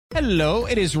Hello,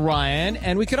 it is Ryan,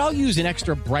 and we could all use an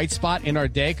extra bright spot in our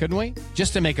day, couldn't we?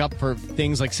 Just to make up for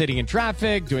things like sitting in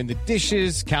traffic, doing the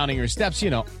dishes, counting your steps,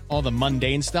 all the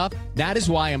mundane stuff. That is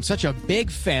why I'm such a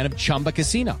big fan of Chumba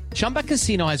Casino. Chumba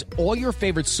Casino has all your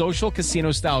favorite social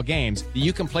casino-style games that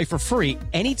you can play for free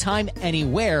anytime,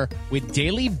 anywhere with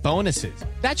daily bonuses.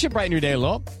 That should brighten your day a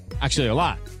little. Actually, a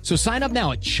lot. So sign up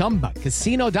now at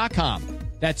ChumbaCasino.com.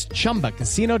 That's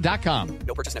ChumbaCasino.com.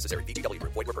 No purchase necessary. VGW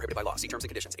Group. Void where prohibited by law. See terms and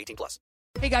conditions. 18+.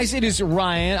 Hey guys, it is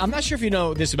Ryan. I'm not sure if you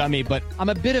know this about me, but I'm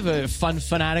a bit of a fun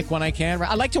fanatic when I can.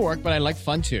 I like to work, but I like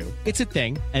fun too. It's a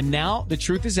thing. And now the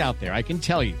truth is out there. I can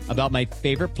tell you about my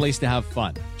favorite place to have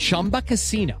fun. Chumba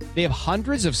Casino. They have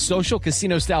hundreds of social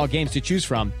casino style games to choose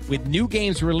from with new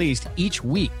games released each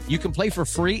week. You can play for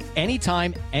free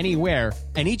anytime, anywhere.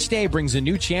 And each day brings a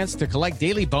new chance to collect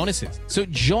daily bonuses. So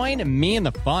join me in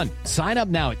the fun. Sign up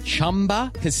now at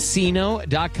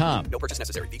ChumbaCasino.com. No purchase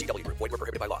necessary. VGW Group. Void where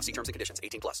prohibited by law. See terms and conditions.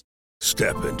 18+.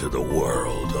 Step into the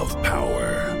world of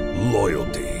power,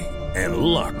 loyalty, and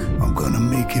luck. I'm gonna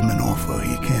make him an offer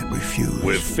he can't refuse.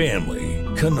 With family,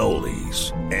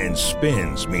 cannolis, and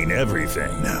spins mean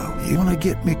everything. Now, you wanna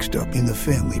get mixed up in the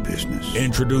family business.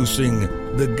 Introducing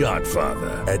The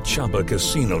Godfather at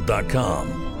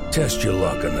ChumbaCasino.com. Test your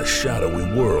luck in the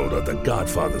shadowy world of The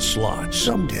Godfather slot.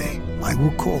 Someday, I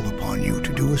will call upon you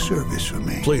to do a service for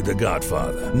me. Play The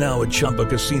Godfather now at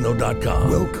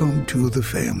ChumbaCasino.com. Welcome to the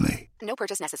family. No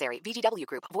purchase necessary. VGW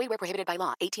Group. Void where prohibited by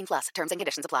law. 18+. Terms and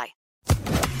conditions apply.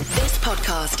 This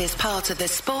podcast is part of the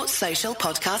Sports Social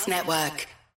Podcast Network.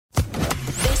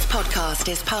 This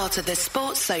podcast is part of the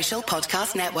Sports Social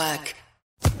Podcast Network.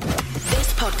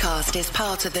 This podcast is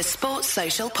part of the Sports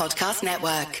Social Podcast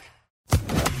Network.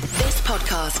 This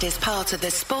podcast is part of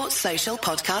the Sports Social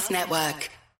Podcast Network.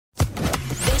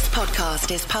 This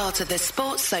podcast is part of the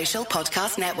Sports Social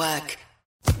Podcast Network.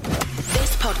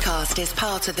 This podcast is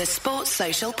part of the Sports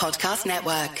Social Podcast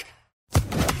Network.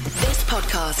 This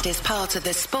podcast is part of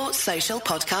the Sports Social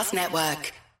Podcast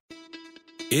Network.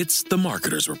 It's The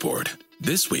Marketer's Report.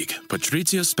 This week,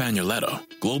 Patrizio Spagnoletto,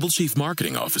 Global Chief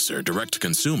Marketing Officer, Direct to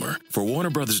Consumer for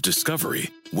Warner Brothers Discovery,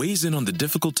 weighs in on the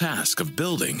difficult task of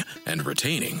building and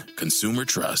retaining consumer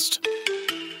trust.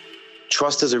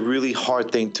 Trust is a really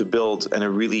hard thing to build and a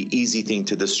really easy thing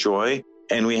to destroy,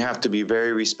 and we have to be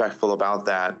very respectful about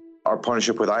that. Our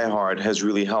partnership with iHeart has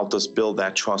really helped us build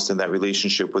that trust and that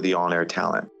relationship with the on-air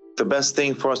talent. The best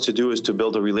thing for us to do is to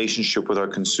build a relationship with our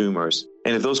consumers.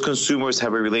 And if those consumers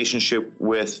have a relationship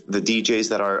with the DJs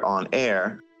that are on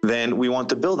air, then we want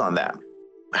to build on that.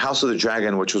 House of the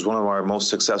Dragon, which was one of our most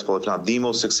successful, if not the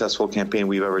most successful campaign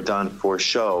we've ever done for a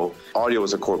show, audio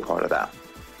was a core part of that.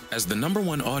 As the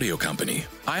 #1 audio company,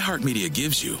 iHeartMedia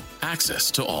gives you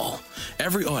access to all.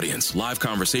 Every audience, live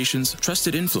conversations,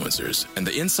 trusted influencers, and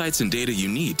the insights and data you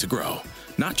need to grow.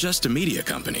 Not just a media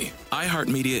company,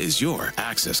 iHeartMedia is your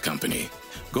access company.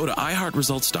 Go to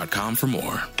iHeartResults.com for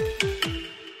more.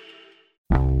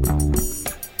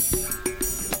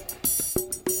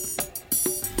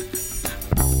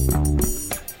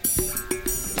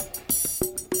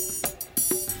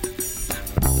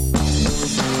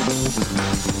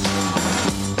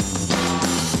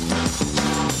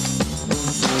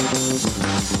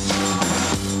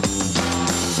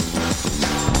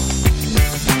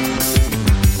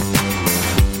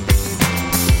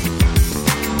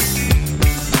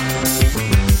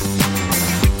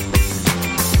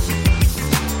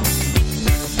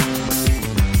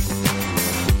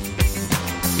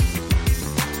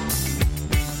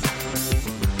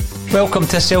 Welcome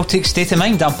to Celtic State of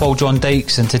Mind. I'm Paul John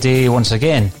Dykes, and today, once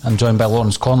again, I'm joined by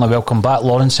Lawrence Conley. Welcome back,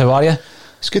 Lawrence. How are you?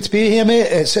 It's good to be here,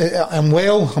 mate. I'm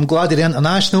well. I'm glad of the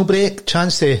international break.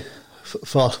 Chance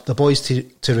for the boys to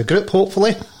regroup,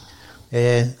 hopefully.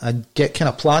 And get kind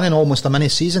of planning almost a mini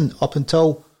season up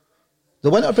until the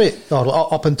winter break,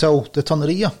 or up until the turn of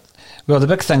the year. Well, the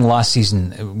big thing last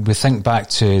season, we think back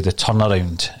to the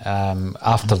turnaround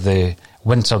after the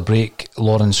winter break,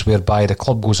 Lawrence, whereby the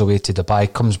club goes away to Dubai,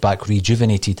 comes back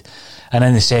rejuvenated, and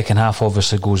in the second half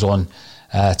obviously goes on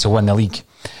to win the league.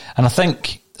 And I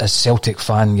think as a Celtic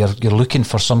fan, you're looking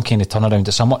for some kind of turnaround.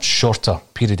 It's a much shorter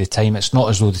period of time. It's not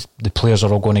as though the players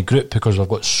are all going to group because we've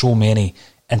got so many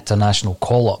international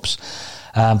call-ups.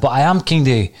 But I am kind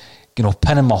of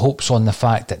pinning my hopes on the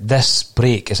fact that this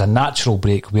break is a natural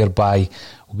break whereby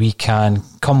we can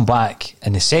come back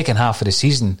in the second half of the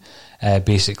season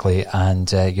basically, and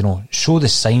show the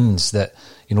signs that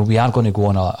we are going to go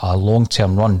on a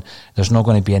long-term run. There's not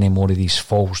going to be any more of these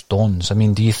false dawns. I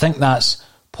mean, do you think that's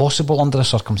possible under the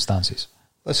circumstances?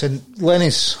 Listen,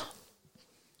 Lenny's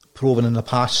proven in the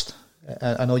past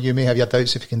I know you may have your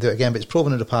doubts if you can do it again, but it's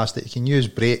proven in the past that you can use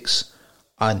breaks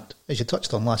and, as you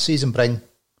touched on last season, bring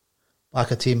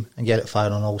back a team and get it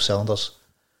firing on all cylinders.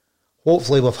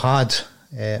 Hopefully we've had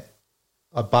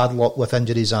a bad luck with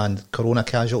injuries and corona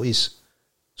casualties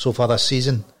so far this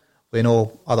season. We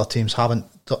know other teams haven't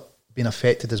been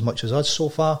affected as much as us so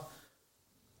far.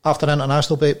 After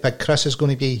international break, Big Chris is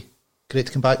going to be great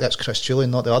to come back. That's Chris Julian,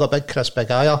 not the other Big Chris,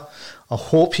 Big Aya. I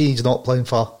hope he's not playing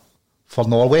for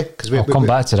Norway. I'll come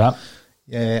back to that.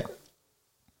 Yeah.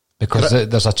 Because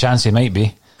there's a chance he might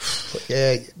be.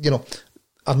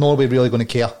 Are Norway really going to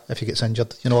care if he gets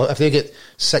injured? If they get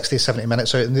 60, 70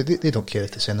 minutes out, and they don't care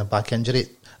if they send them back injured,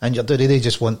 do they? They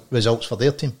just want results for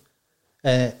their team.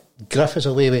 Griff is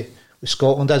away with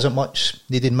Scotland. Isn't much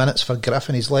needed minutes for Griff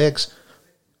and his legs.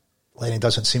 Lenny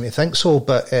doesn't seem to think so,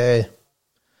 but I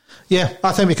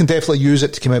think we can definitely use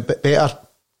it to come out a bit better.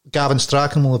 Gavin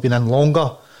Strachan will have been in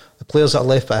longer. The players that are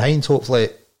left behind, hopefully,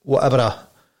 whatever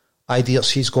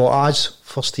ideas he's got as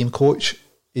first team coach,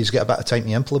 he's got a bit of time to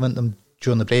implement them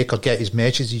during the break or get his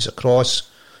messages across.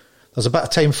 There's a bit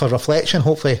of time for reflection.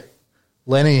 Hopefully,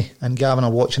 Lenny and Gavin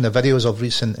are watching the videos of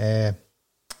recent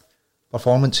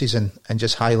performances and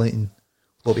just highlighting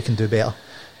what we can do better.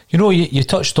 You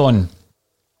touched on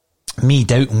me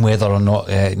doubting whether or not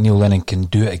Neil Lennon can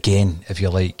do it again, if you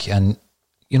like. And,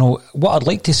 what I'd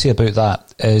like to say about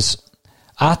that is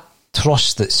I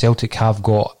trust that Celtic have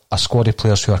got a squad of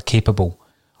players who are capable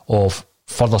of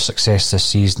further success this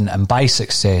season. And by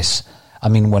success, I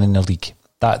mean winning the league.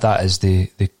 That is the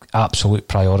absolute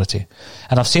priority.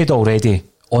 And I've said already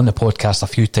on the podcast a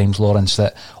few times, Lawrence,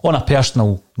 that on a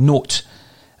personal note,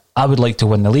 I would like to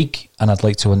win the league and I'd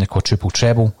like to win the quadruple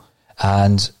treble.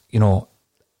 And,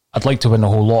 I'd like to win the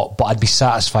whole lot, but I'd be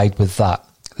satisfied with that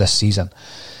this season.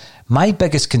 My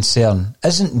biggest concern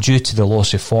isn't due to the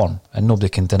loss of form, and nobody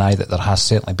can deny that there has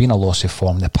certainly been a loss of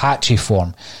form, the patchy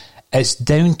form. It's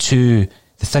down to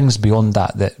the things beyond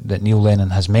that Neil Lennon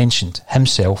has mentioned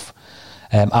himself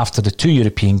after the 2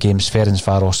 European games,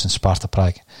 Ferencváros and Sparta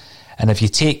Prague. And if you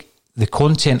take the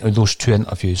content of those 2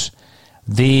 interviews,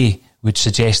 they would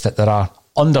suggest that there are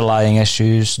underlying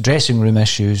issues, dressing room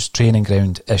issues, training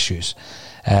ground issues,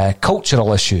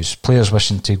 cultural issues, players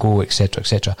wishing to go, etc.,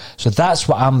 etc. So that's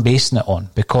what I'm basing it on,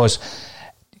 because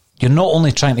you're not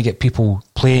only trying to get people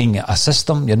playing a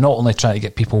system, you're not only trying to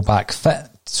get people back fit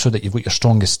so that you've got your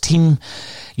strongest team.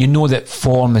 You know that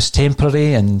form is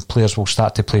temporary and players will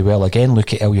start to play well again.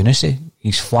 Look at El Yunusi,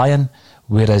 he's flying,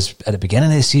 whereas at the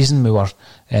beginning of the season we were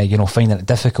finding it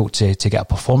difficult to get a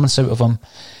performance out of him.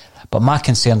 But my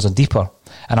concerns are deeper,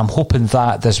 and I'm hoping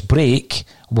that this break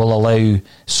will allow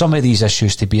some of these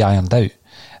issues to be ironed out.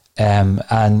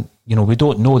 And we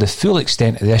don't know the full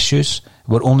extent of the issues.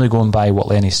 We're only going by what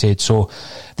Lenny said. So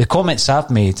the comments I've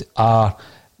made are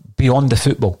beyond the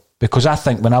football, because I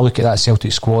think when I look at that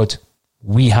Celtic squad,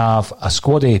 we have a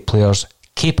squad of players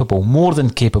capable, more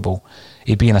than capable,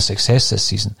 of being a success this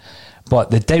season.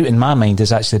 But the doubt in my mind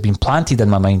has actually been planted in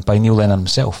my mind by Neil Lennon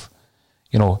himself.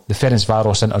 The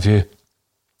Ferencváros interview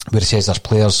where he says there's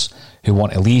players who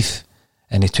want to leave,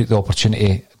 and he took the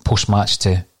opportunity post-match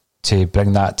to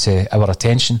bring that to our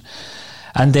attention.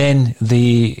 And then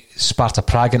the Sparta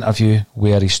Prague interview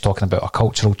where he's talking about a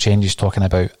cultural change, he's talking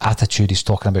about attitude, he's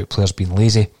talking about players being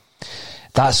lazy.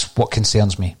 That's what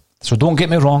concerns me. So don't get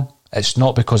me wrong, it's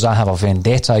not because I have a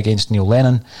vendetta against Neil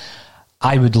Lennon.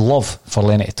 I would love for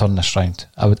Lenny to turn this round.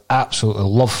 I would absolutely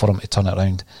love for him to turn it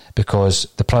around, because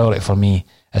the priority for me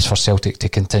is for Celtic to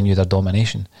continue their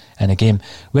domination in the game.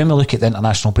 When we look at the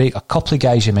international break, a couple of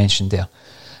guys you mentioned there.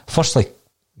 Firstly,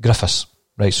 Griffiths.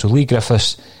 Right, so Lee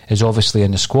Griffiths is obviously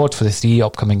in the squad for the 3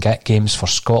 upcoming games for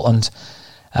Scotland.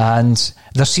 And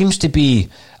there seems to be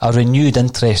a renewed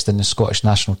interest in the Scottish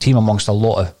national team amongst a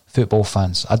lot of football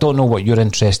fans. I don't know what your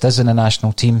interest is in the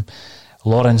national team,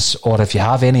 Lawrence, or if you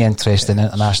have any interest in the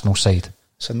international side.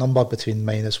 It's a number between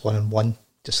 -1 and 1,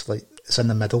 just like it's in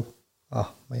the middle.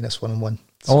 -1 and 1.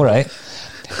 All right.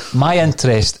 My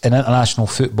interest in international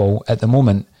football at the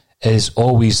moment is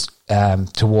always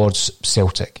towards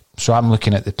Celtic. So I'm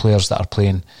looking at the players that are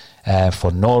playing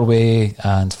for Norway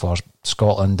and for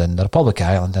Scotland and the Republic of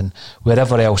Ireland and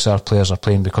wherever else our players are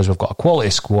playing, because we've got a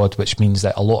quality squad, which means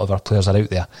that a lot of our players are out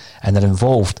there and they're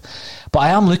involved. But I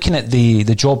am looking at the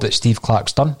job that Steve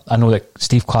Clarke's done. I know that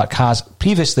Steve Clarke has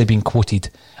previously been quoted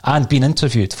and been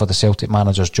interviewed for the Celtic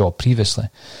manager's job previously.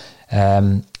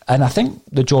 And I think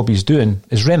the job he's doing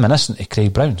is reminiscent of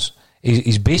Craig Brown's.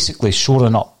 He's basically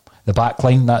shoring up the back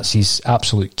line. That's his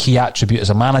absolute key attribute as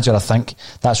a manager, I think.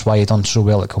 That's why he done so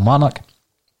well at Kilmarnock.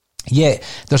 Yet,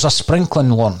 there's a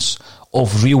sprinkling once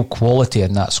of real quality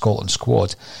in that Scotland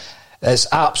squad. It's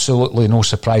absolutely no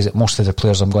surprise that most of the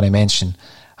players I'm going to mention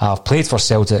have played for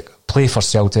Celtic, play for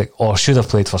Celtic, or should have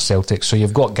played for Celtic. So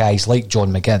you've got guys like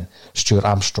John McGinn, Stuart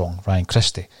Armstrong, Ryan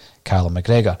Christie, Callum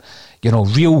McGregor,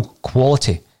 real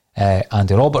quality.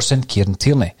 Andy Robertson, Kieran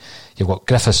Tierney. You've got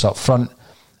Griffiths up front.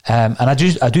 And I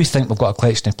do think we've got a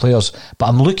collection of players, but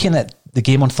I'm looking at the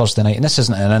game on Thursday night, and this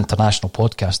isn't an international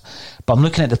podcast, but I'm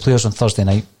looking at the players on Thursday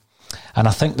night, and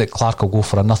I think that Clark will go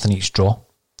for a nothing each draw,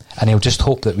 and he'll just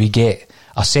hope that we get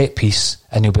a set piece,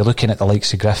 and he'll be looking at the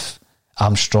likes of Griff,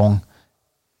 Armstrong,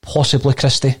 possibly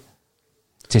Christie,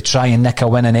 to try and nick a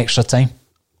win in extra time.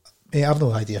 Mate, I've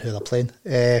no idea who they're playing.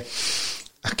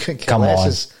 I couldn't care Come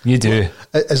less. on, you do.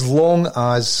 As long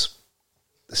as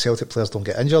the Celtic players don't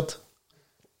get injured,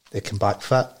 they come back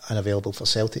fit and available for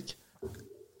Celtic.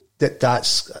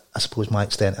 That's, I suppose, my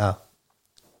extent of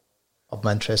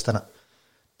my interest in it.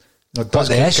 But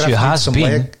the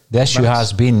issue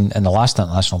has been in the last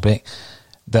international break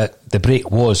that the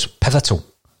break was pivotal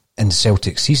in the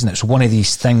Celtic season. It's one of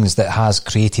these things that has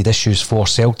created issues for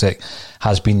Celtic,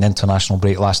 has been the international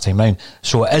break last time round.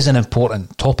 So it is an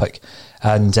important topic.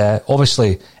 And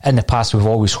obviously, in the past, we've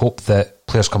always hoped that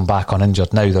players come back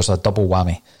uninjured. Now there's a double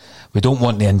whammy. We don't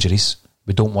want the injuries.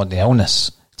 We don't want the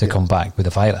illness to come back with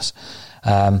the virus.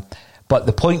 But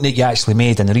the point that you actually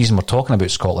made, and the reason we're talking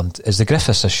about Scotland, is the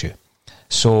Griffiths issue.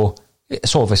 So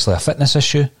it's obviously a fitness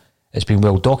issue. It's been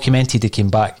well documented. He came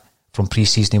back from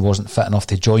pre-season. He wasn't fit enough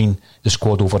to join the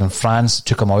squad over in France. It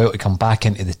took him a while to come back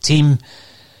into the team.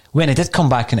 When he did come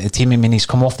back into the team, he's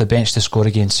come off the bench to score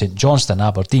against St Johnstone,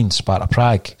 Aberdeen, Sparta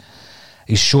Prague.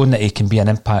 He's shown that he can be an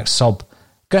impact sub.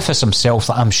 Griffiths himself,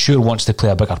 I'm sure, wants to play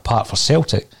a bigger part for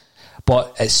Celtic.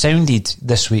 But it sounded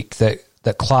this week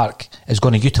that Clark is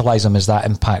going to utilise him as that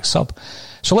impact sub.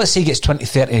 So let's say he gets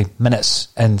 20-30 minutes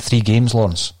in 3 games,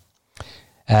 Lawrence.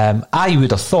 I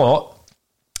would have thought,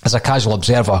 as a casual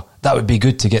observer, that would be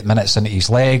good to get minutes into his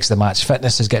legs. The match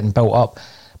fitness is getting built up.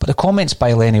 But the comments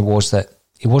by Lenny was that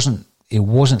he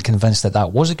wasn't convinced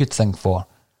that was a good thing for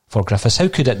Griffiths. How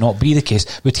could it not be the case?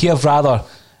 Would he have rather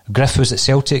Griff was at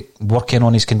Celtic working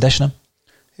on his conditioning?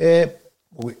 The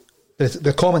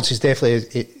comments is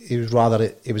definitely he was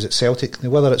rather he was at Celtic. Now,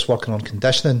 whether it's working on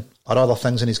conditioning or other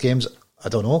things in his games, I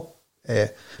don't know.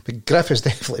 But Griff has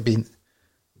definitely been,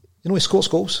 he scores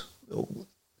goals.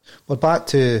 We're back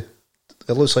to,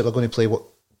 it looks like we're going to play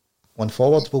one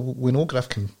forward. Well, we know Griff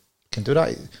can do that.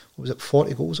 What was it,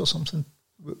 40 goals or something?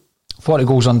 40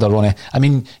 goals under Ronnie. I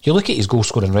mean, you look at his goal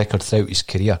scoring record throughout his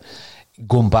career,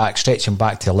 stretching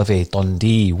back to Livy,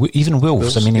 Dundee, even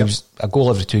Wolves. I mean, he was a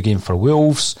goal every 2 games for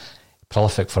Wolves,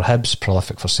 prolific for Hibs,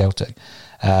 prolific for Celtic.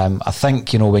 I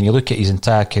think, when you look at his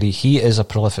entire career, he is a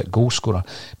prolific goal scorer.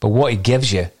 But what he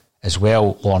gives you as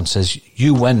well, Lawrence, is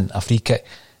you win a free kick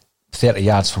 30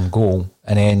 yards from goal,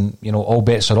 and then, all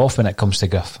bets are off when it comes to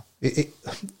Griff.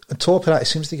 On top of that, he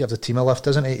seems to give the team a lift,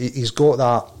 doesn't he? He's got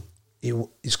that.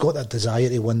 He's got that desire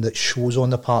to win that shows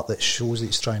on the part, that shows that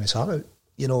he's trying his heart out.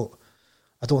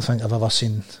 I don't think I've ever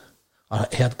seen or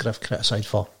heard Griff criticised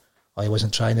for, he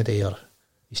wasn't trying today, or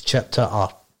he's chipped it, or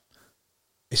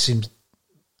he seems,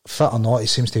 fit or not, he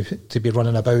seems to be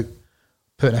running about,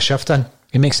 putting a shift in.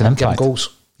 He makes an impact.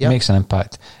 Goals. He makes an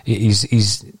impact. He's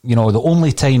the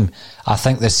only time I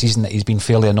think this season that he's been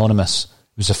fairly anonymous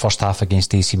was the first half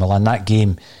against AC Milan. That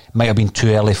game might have been too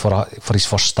early for his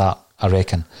first start, I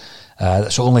reckon.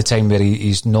 That's the only time where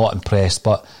he's not impressed.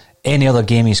 But any other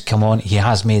game he's come on, he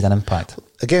has made an impact.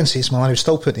 Against AC Milan, he was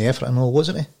still putting the effort in,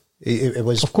 wasn't he? It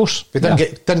was, of course. He didn't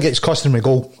get his customary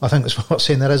goal. I think that's what we're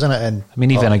saying there, isn't it?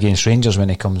 And even against Rangers, when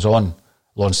he comes on,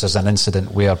 Lawrence, there's an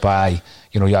incident whereby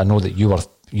I know that you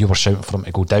were shouting for him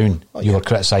to go down. You were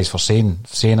criticised for saying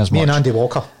as much. Me and Andy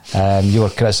Walker. You were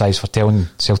criticised for telling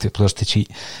Celtic players to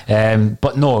cheat.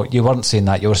 But no, you weren't saying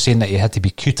that. You were saying that he had to be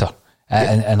cuter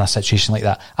in a situation like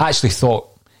that. I actually thought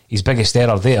his biggest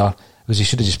error there was he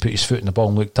should have just put his foot in the ball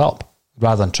and looked up,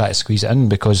 rather than try to squeeze it in,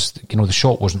 because the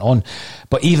shot wasn't on.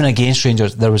 But even against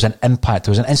Rangers, there was an impact.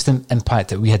 There was an instant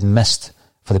impact that we had missed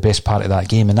for the best part of that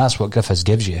game, and that's what Griffiths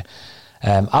gives you.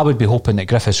 I would be hoping that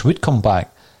Griffiths would come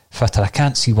back fitter. I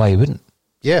can't see why he wouldn't.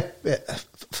 Yeah,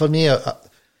 for me,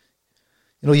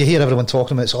 you hear everyone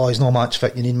talking about, he's not match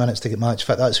fit, you need minutes to get match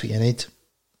fit, that's what you need.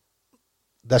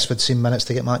 This would seem minutes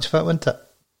to get match fit, wouldn't it?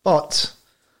 But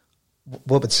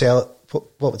what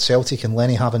would Celtic and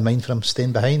Lenny have in mind for him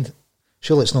staying behind?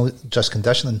 Surely it's not just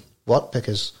conditioning work,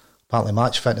 because apparently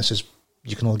match fitness is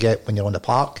you can only get when you're on the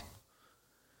park.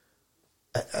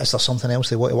 Is there something else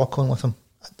they want to work on with him?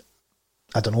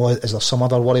 I don't know, is there some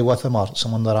other worry with him, or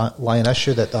some underlying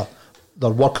issue that they're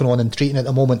working on and treating at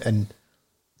the moment, and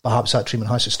perhaps that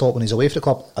treatment has to stop when he's away from the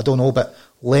club. I don't know, but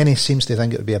Lenny seems to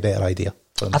think it would be a better idea.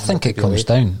 I think it comes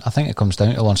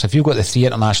down to Lawrence. If you've got the 3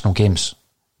 international games,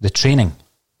 the training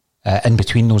in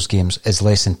between those games is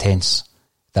less intense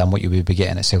than what you would be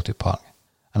getting at Celtic Park.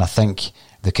 And I think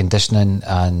the conditioning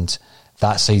and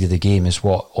that side of the game is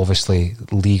what obviously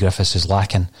Lee Griffiths is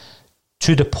lacking,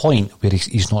 to the point where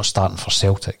he's not starting for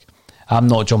Celtic. I'm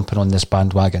not jumping on this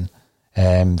bandwagon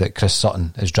that Chris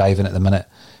Sutton is driving at the minute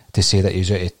to say that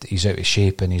he's out of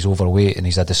shape and he's overweight and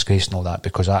he's a disgrace and all that,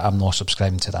 because I'm not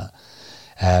subscribing to that.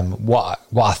 What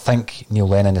I think Neil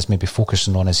Lennon is maybe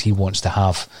focusing on is he wants to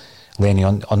have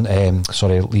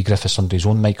Lee Griffiths under his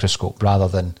own microscope, rather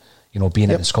than being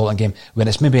in the Scotland game, when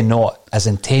it's maybe not as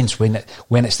intense when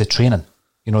it's the training.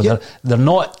 They're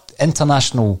not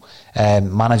international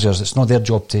managers. It's not their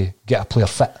job to get a player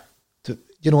fit.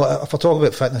 If I talk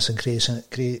about fitness and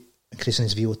increasing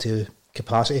his VO2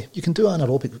 capacity, you can do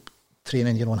anaerobic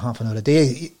training, in half an hour a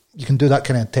day. You can do that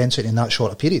kind of intensity in that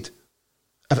short a period,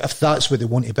 if that's what they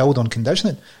want to build on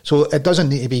conditioning. So it doesn't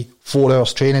need to be 4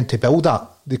 hours training to build that.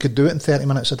 They could do it in 30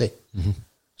 minutes a day. Mm-hmm.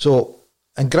 So,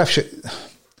 and Griff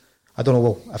I don't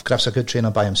know if Griff's a good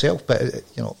trainer by himself, but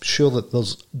sure that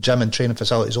there's gym and training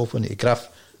facilities open to Griff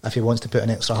if he wants to put an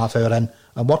extra half hour in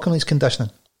and work on his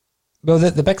conditioning. Well,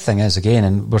 the big thing is, again,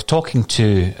 and we're talking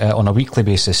to, on a weekly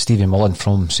basis, Stevie Mullen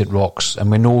from St Roch's,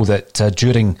 and we know that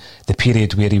during the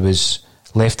period where he was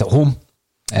left at home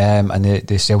and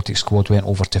the Celtic squad went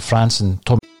over to France, and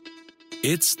Tom...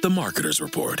 It's the Marketer's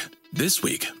Report. This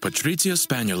week, Patrizia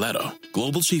Spagnoletto,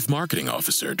 Global Chief Marketing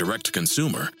Officer,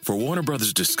 Direct-to-Consumer for Warner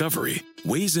Brothers Discovery,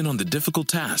 weighs in on the difficult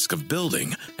task of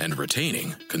building and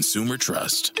retaining consumer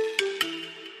trust.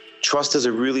 Trust is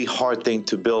a really hard thing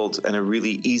to build and a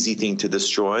really easy thing to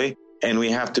destroy, and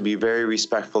we have to be very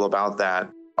respectful about that.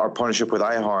 Our partnership with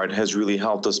iHeart has really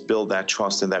helped us build that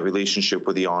trust and that relationship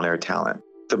with the on-air talent.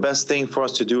 The best thing for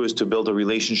us to do is to build a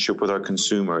relationship with our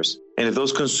consumers. And if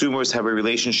those consumers have a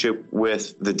relationship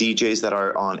with the DJs that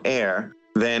are on air,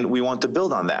 then we want to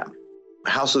build on that.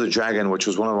 House of the Dragon, which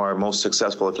was one of our most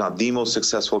successful, if not the most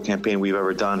successful campaign we've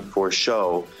ever done for a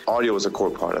show, audio was a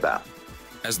core part of that.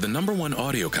 As the #1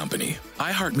 audio company,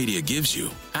 iHeartMedia gives you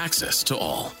access to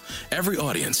all. Every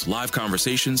audience, live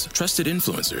conversations, trusted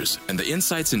influencers, and the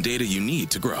insights and data you need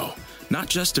to grow. Not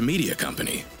just a media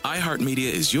company,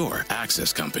 iHeartMedia is your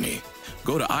access company.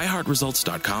 Go to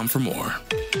iHeartResults.com for more.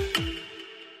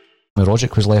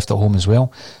 Rogic was left at home as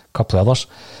well, a couple of others.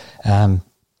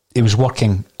 He was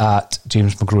working at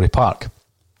James McGrory Park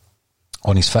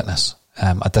on his fitness.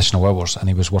 Additional hours, and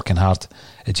he was working hard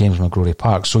at James McGrory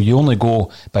Park. So you only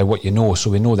go by what you know.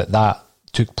 So we know that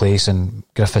took place, and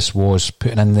Griffiths was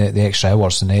putting in the extra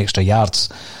hours and the extra yards.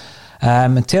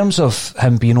 In terms of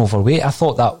him being overweight, I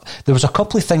thought that there was a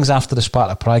couple of things after the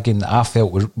Sparta Prague game that I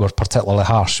felt were particularly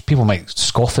harsh. People might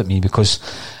scoff at me because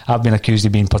I've been accused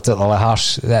of being particularly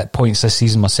harsh at points this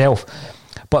season myself.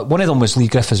 But one of them was Lee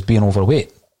Griffiths being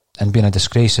overweight and being a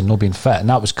disgrace and not being fit, and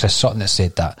that was Chris Sutton that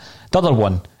said that. The other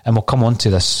one, and we'll come on to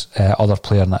this other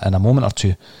player in a moment or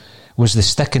two, was the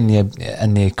stick in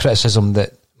the criticism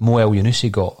that Mo El-Yunusi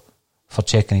got for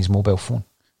checking his mobile phone.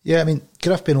 Yeah, I mean,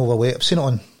 Griff being overweight, I've seen it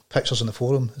on pictures on the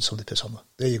forum, and somebody put something,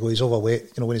 there you go, he's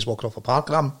overweight, when he's walking off a park,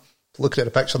 and I'm looking at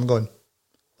the picture and going,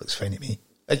 looks fine to me.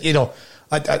 I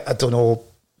don't know.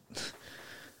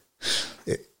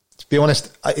 To be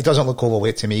honest, it doesn't look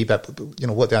overweight to me, but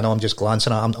what do I know? I'm just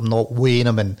glancing at him. I'm not weighing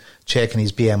him and checking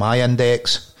his BMI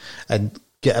index and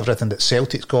get everything that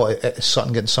Celtic's got. It's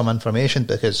something getting some information,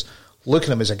 because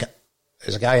looking at him as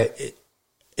a guy,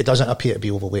 it doesn't appear to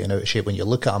be overweight and out of shape when you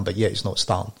look at him, but yet he's not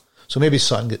starting. So maybe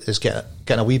something is getting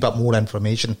a wee bit more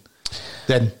information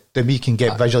than we can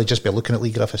get visually just by looking at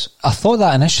Lee Griffiths. I thought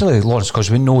that initially, Lawrence,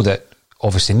 because we know that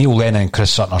obviously Neil Lennon and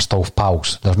Chris Sutton are still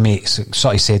pals. They're mates.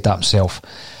 Sutton said that himself.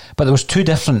 But there was two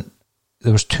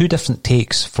different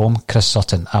takes from Chris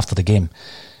Sutton after the game.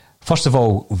 First of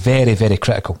all, very, very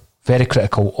critical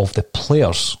of the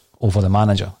players over the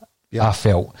manager, yeah. I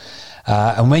felt.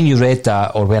 And when you read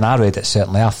that, or when I read it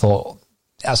certainly, I thought,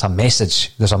 that's a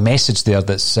message. There's a message there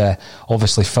that's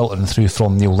obviously filtering through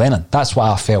from Neil Lennon. That's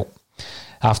what I felt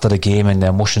after the game, and the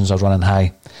emotions are running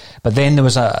high. But then there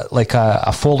was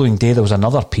a following day, there was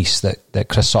another piece that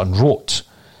Chris Sutton wrote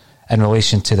in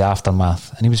relation to the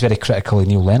aftermath, and he was very critical of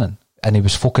Neil Lennon, and he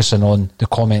was focusing on the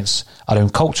comments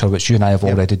around culture, which you and I have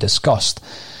already discussed.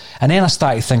 And then I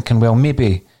started thinking, well,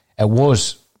 maybe it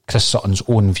was Chris Sutton's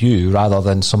own view rather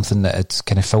than something that had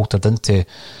kind of filtered into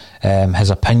his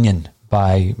opinion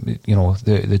by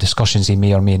the discussions he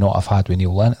may or may not have had with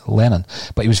Neil Lennon.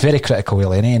 But he was very critical of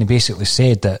Lenny, and he basically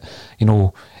said that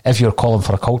if you're calling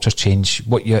for a culture change,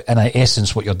 in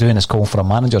essence what you're doing is calling for a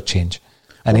manager change,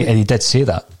 and he did say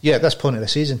that. Yeah, at this point of the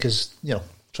season, because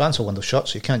transfer window shut,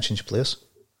 so you can't change players.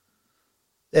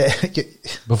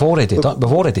 We've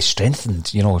already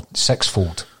strengthened,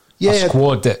 sixfold. A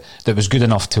squad that was good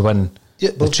enough to win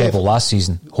the treble last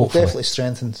season. Hopefully, definitely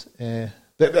strengthened.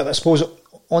 But I suppose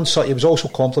on site he was also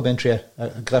complimentary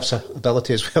of Griff's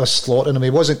ability as well as slaughtering him. He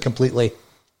wasn't completely,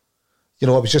 it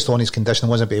was just on his condition,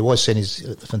 wasn't it? But he was saying he's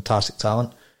a fantastic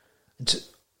talent.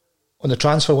 On the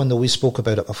transfer window, we spoke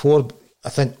about it before. I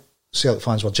think Celtic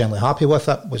fans were generally happy with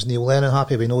it. Was Neil Lennon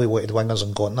happy? We know he wanted wingers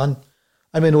and got none.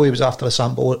 And we know he was after a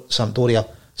Sampdoria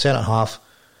centre-half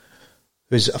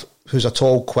who's a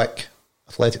tall, quick,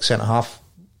 athletic centre-half,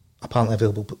 apparently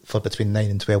available for between 9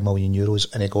 and 12 million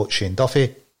euros, and he got Shane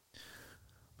Duffy.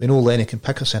 We know Lenny can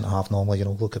pick a centre-half normally,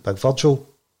 look at Big Virgil.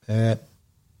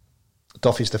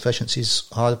 Duffy's deficiencies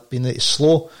have been that he's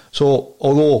slow. So,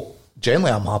 although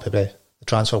generally I'm happy with the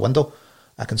transfer window,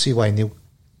 I can see why Neil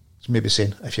is maybe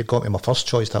saying, if you'd got me my first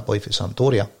choice, that boy for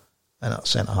Sampdoria, and a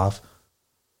centre-half,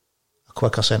 a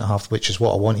quicker centre-half, which is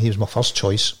what I want, he was my first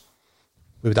choice,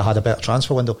 we would have had a better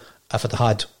transfer window. If I'd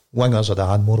had wingers, I'd have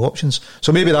had more options.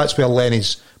 So maybe that's where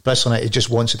Lenny's bristling it. He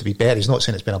just wants it to be better. He's not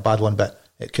saying it's been a bad one, but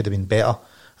it could have been better.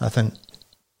 I think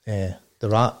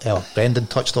Brendan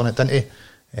touched on it, didn't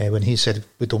he? When he said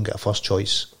we don't get a first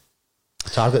choice.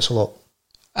 Targets a lot.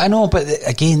 I know, but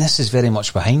again, this is very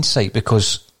much with hindsight,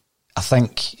 because I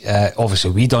think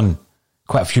obviously we done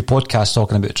quite a few podcasts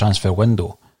talking about the transfer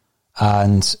window,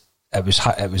 and it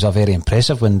was a very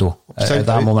impressive window at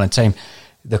that moment in time.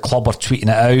 The club are tweeting it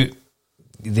out.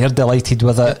 They're delighted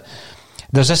with it.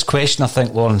 There's this question, I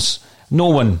think, Lawrence, no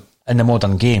one in the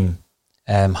modern game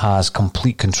has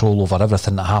complete control over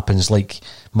everything that happens like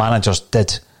managers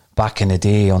did back in the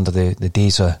day under the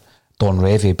days of Don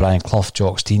Revie, Brian Clough,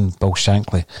 Jock Stein, Bill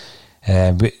Shankly.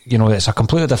 It's a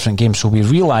completely different game, so we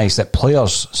realise that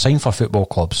players sign for football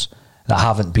clubs that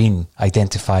haven't been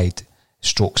identified,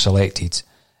 selected,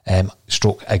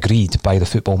 agreed by the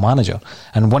football manager.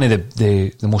 And one of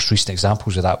the most recent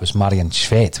examples of that was Marian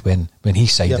Shved when he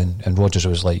signed, and Rodgers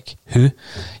was like, who?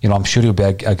 I'm sure he'll be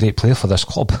a great player for this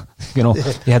club.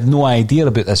 He had no idea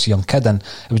about this young kid, and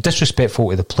it was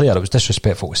disrespectful to the player, it was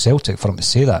disrespectful to Celtic for him to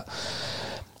say that.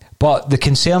 But the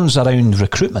concerns around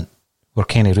recruitment were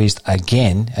kind of raised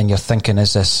again, and you're thinking,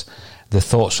 is this the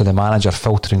thoughts of the manager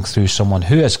filtering through someone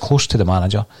who is close to the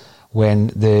manager, when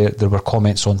there were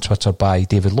comments on Twitter by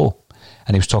David Lowe,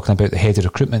 and he was talking about the head of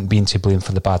recruitment being to blame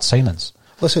for the bad signings.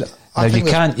 Listen, now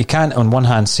you can't on one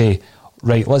hand say,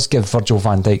 right, let's give Virgil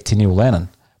van Dijk to Neil Lennon,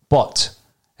 but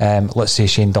let's say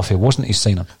Shane Duffy wasn't his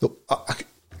signing. Look,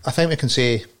 I think we can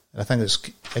say, and I think it's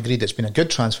agreed it's been a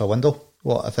good transfer window.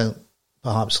 Well, I think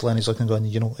perhaps Lenny's looking going,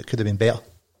 it could have been better.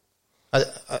 I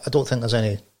don't think there's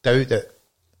any doubt that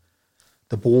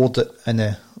the board and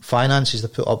the finances they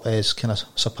put up has kind of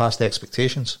surpassed the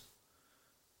expectations,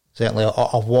 certainly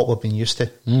of what we've been used to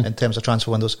in terms of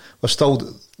transfer windows. We're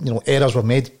still, errors were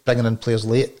made, bringing in players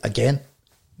late again,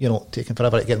 taking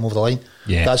forever to get them over the line.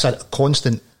 Yeah. That's a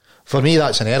constant, for me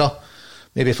that's an error.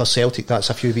 Maybe for Celtic that's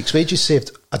a few weeks' wages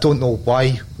saved. I don't know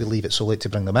why we leave it so late to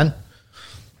bring them in.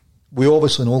 We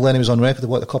obviously know Lenny was on record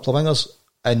with a couple of wingers,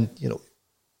 and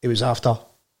it was after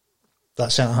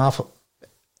that centre half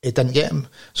it didn't get him.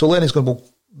 So Lenny's going, well,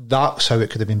 that's how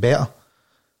it could have been better.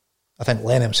 I think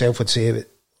Lenny himself would say,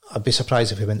 I'd be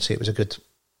surprised if he wouldn't say it was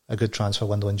a good transfer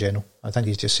window in general. I think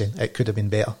he's just saying it could have been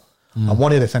better. And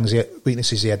one of the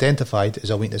weaknesses he identified is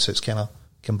a weakness that's kind of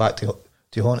come back to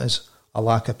haunt us, a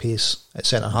lack of pace at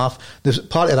centre half. There's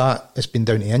part of that has been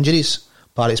down to injuries,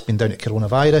 part of it's been down to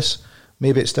coronavirus,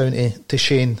 maybe it's down to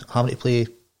Shane having to play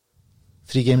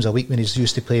 3 games a week when he's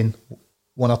used to playing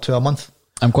 1 or 2 a month.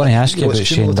 I'm going to ask you about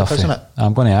Shane Duffy.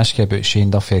 I'm going to ask you about Shane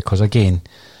Duffy because, again,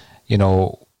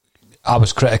 I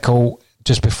was critical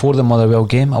just before the Motherwell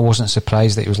game. I wasn't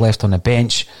surprised that he was left on the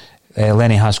bench.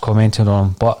 Lenny has commented on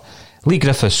him. But Lee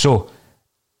Griffiths, so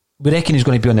we reckon he's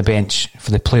going to be on the bench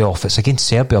for the playoff. It's against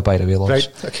Serbia, by the way, Lawrence.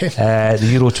 Right, okay. The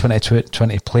Euro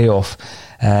 2020 playoff.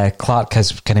 Clark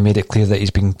has kind of made it clear that he's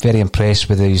been very impressed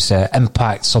with his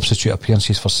impact substitute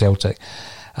appearances for Celtic.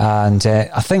 And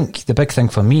I think the big thing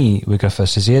for me with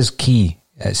Griffiths is he is key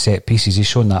at set pieces. He's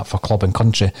shown that for club and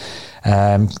country.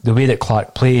 The way that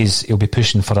Clark plays, he'll be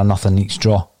pushing for a nothing each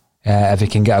draw. If he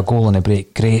can get a goal in a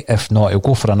break, great. If not, he'll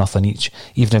go for a nothing each,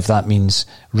 even if that means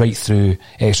right through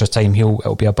extra time.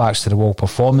 It'll be a backs to the wall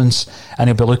performance, and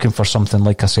he'll be looking for something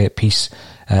like a set piece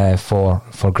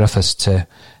for Griffiths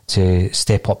to to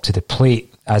step up to the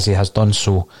plate, as he has done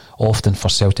so often for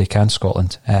Celtic and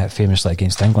Scotland, famously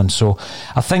against England. So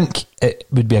I think it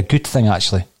would be a good thing,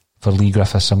 actually, for Lee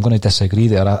Griffiths. I'm going to disagree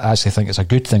there. I actually think it's a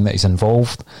good thing that he's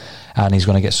involved and he's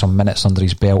going to get some minutes under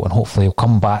his belt, and hopefully he'll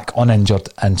come back uninjured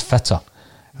and fitter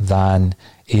than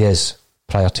he is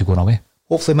prior to going away.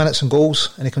 Hopefully minutes and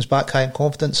goals, and he comes back high in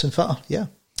confidence and fitter. Yeah.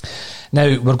 Now,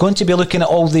 we're going to be looking at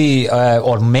all the,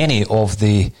 or many of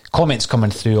the comments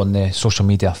coming through on the social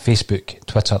media, Facebook,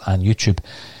 Twitter and YouTube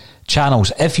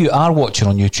channels. If you are watching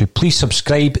on YouTube, please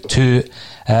subscribe to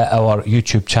our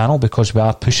YouTube channel, because we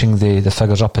are pushing the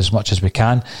figures up as much as we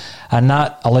can, and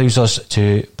that allows us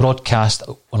to broadcast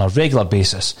on a regular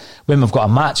basis. When we've got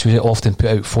a match, we often put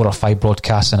out 4 or 5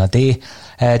 broadcasts in a day.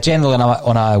 Generally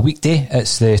on a weekday,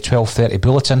 it's the 12:30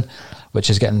 Bulletin, which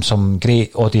is getting some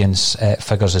great audience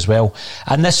figures as well.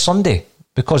 And this Sunday,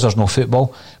 because there's no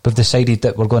football, we've decided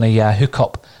that we're going to hook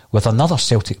up with another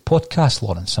Celtic podcast,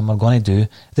 Lawrence, and we're going to do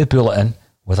the Bulletin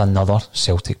with another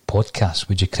Celtic podcast.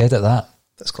 Would you credit that?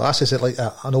 That's class. Is it like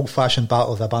an old-fashioned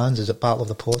battle of the bands? Is it battle of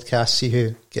the podcast? See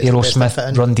who gets the best fit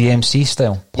in? Aerosmith, Run DMC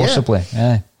style, possibly.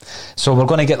 Yeah. So we're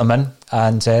going to get them in,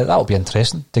 and that'll be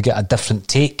interesting to get a different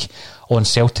take on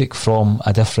Celtic from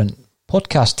a different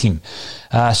podcast team.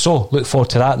 So look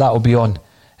forward to that. That will be on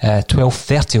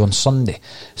 12:30 on Sunday.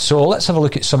 So let's have a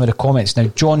look at some of the comments. Now,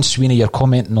 John Sweeney, you're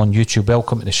commenting on YouTube.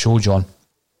 Welcome to the show, John.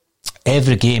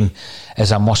 Every game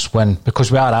is a must win,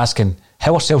 because we are asking,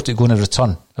 how are Celtic going to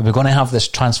return? Are we going to have this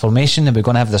transformation? Are we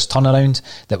going to have this turnaround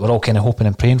that we're all kind of hoping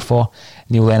and praying for,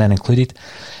 Neil Lennon included?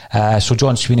 So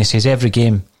John Sweeney says every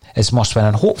game is must win,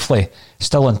 and hopefully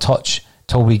still in touch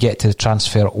till we get to the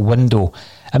transfer window.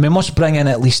 And we must bring in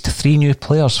at least 3 new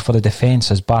players for the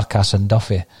defence, as Barkas and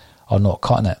Duffy are not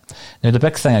cutting it. Now, the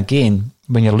big thing again,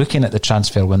 when you're looking at the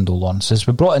transfer window, Lawrence, is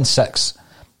we brought in 6.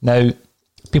 Now,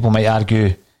 people might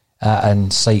argue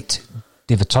and cite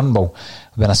David Turnbull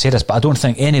when I say this, but I don't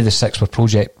think any of the 6 were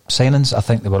project signings. I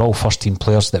think they were all first-team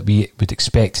players that we would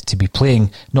expect to be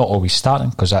playing, not always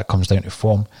starting, because that comes down to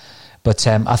form. But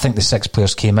I think the 6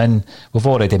 players came in. We've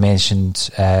already mentioned,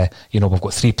 we've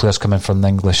got 3 players coming from the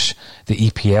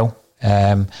EPL,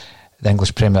 the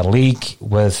English Premier League,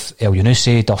 with El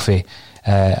Yunusi, Duffy,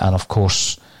 and of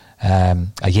course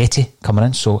Ayeti coming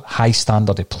in. So high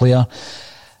standard of player.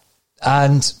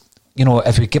 And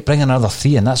if we bring another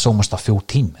 3 in, that's almost a full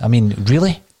team. I mean,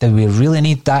 really? Do we really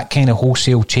need that kind of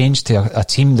wholesale change to a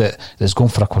team that's going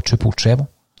for a quadruple treble?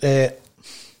 I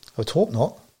would hope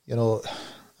not.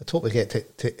 I'd hope we get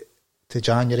to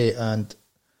January and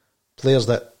players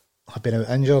that have been out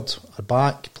injured are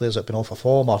back, players that have been off of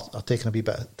form are taking a wee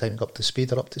bit of time to up to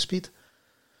speed.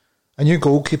 A new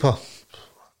goalkeeper.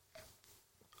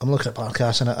 I'm looking at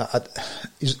Barkas, and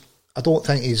I don't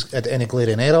think he's had any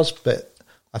glaring errors, but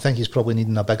I think he's probably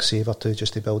needing a big save or two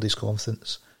just to build his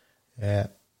confidence.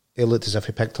 He looked as if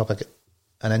he picked up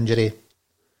an injury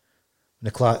in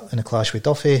a clash with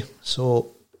Duffy. So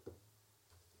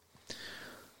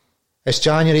it's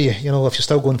January, if you're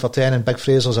still going for 10 and Big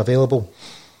Fraser's available.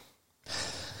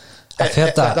 I've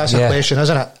heard that. That's a question,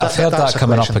 isn't it? I've heard that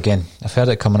coming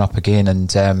up again.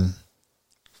 And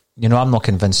I'm not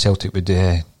convinced Celtic would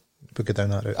go down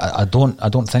that route. I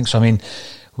don't think so. I mean,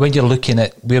 when you're looking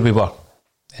at where we were,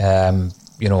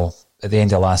 at the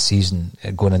end of last season,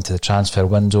 going into the transfer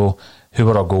window, who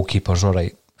were our goalkeepers? All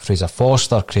right, Fraser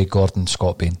Forster, Craig Gordon,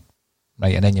 Scott Bain,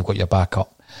 right, and then you've got your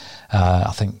backup.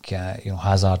 I think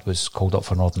Hazard was called up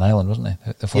for Northern Ireland, wasn't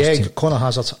he? The first team. Conor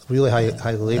Hazard's really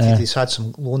highly rated. He's had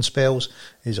some loan spells.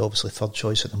 He's obviously third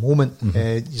choice at the moment.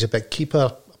 He's a big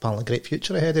keeper. Apparently, great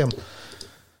future ahead of him.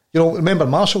 Remember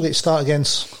Marshall got started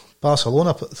against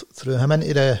Barcelona, threw him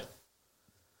into the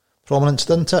prominence,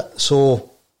 didn't it? So,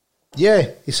 yeah,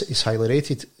 he's highly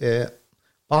rated.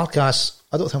 Barkas,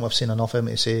 I don't think we've seen enough of him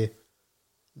to say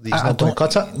that he's not going to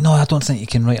cut it. No, I don't think you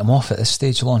can write him off at this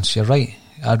stage, Lawrence. You're right.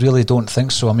 I really don't think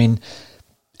so. I mean,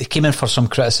 he came in for some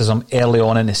criticism early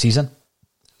on in the season.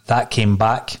 That came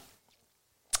back,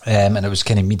 and it was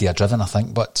kind of media driven, I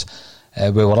think. But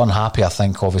we were unhappy, I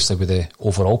think, obviously, with the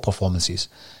overall performances.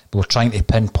 We were trying to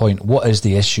pinpoint what is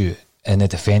the issue in the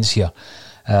defence here.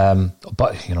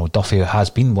 But Duffy has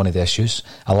been one of the issues.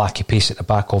 A lack of pace at the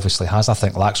back obviously has. I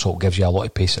think Laxalt gives you a lot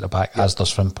of pace at the back, as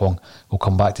does Frimpong. We'll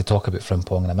come back to talk about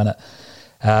Frimpong in a minute.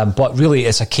 But really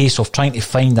it's a case of trying to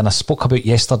find, and I spoke about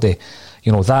yesterday,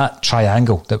 that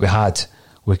triangle that we had,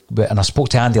 and I spoke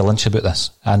to Andy Lynch about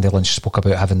this. Andy Lynch spoke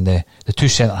about having the 2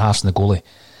 centre halves and the goalie.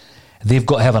 They've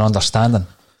got to have an understanding.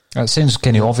 It sounds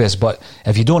kind of obvious, but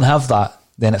if you don't have that,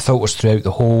 then it filters throughout the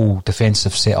whole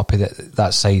defensive setup of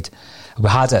that side. We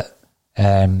had it We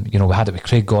had it with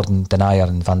Craig Gordon, Denier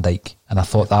and Van Dijk, and I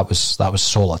thought that was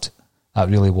solid. That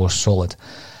really was solid.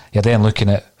 You're then looking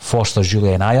at Forster,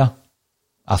 Julian Ayer.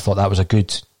 I thought that was a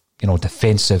good,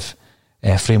 defensive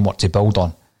framework to build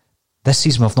on. This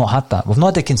season we've not had that. We've not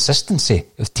had the consistency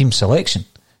of team selection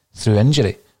through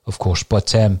injury, of course,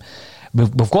 but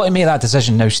we've got to make that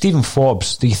decision now. Stephen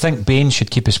Forbes, do you think Bain should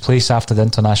keep his place after the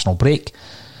international break?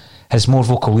 His more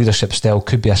vocal leadership style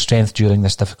could be a strength during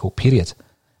this difficult period.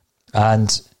 And,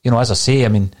 as I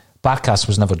say, Bacchus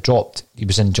was never dropped. He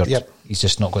was injured. Yep. He's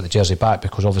just not got the jersey back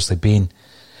because obviously Bain,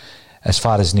 as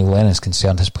far as Neil Lennon is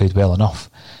concerned, has played well enough.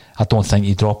 I don't think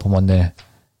you drop him on the...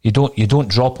 You don't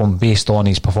drop him based on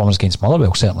his performance against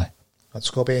Motherwell, certainly. But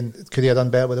Scott Bain, could he have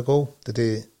done better with a goal? I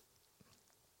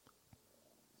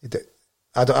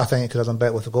think he could have done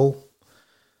better with a goal.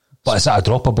 But is that a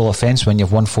droppable offence when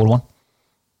you've won 4-1?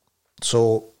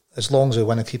 So, as long as we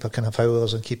win a keeper can have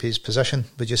fouls and keep his position,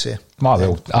 would you say?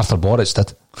 Well, Arthur Boric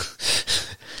did.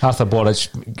 Arthur Boric,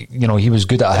 he was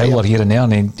good at a howler here and there,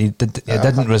 and it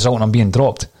didn't result in him being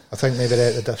dropped. I think maybe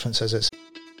the difference is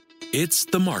It's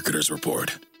the Marketer's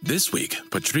Report. This week,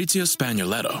 Patrizia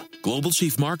Spagnoletto, Global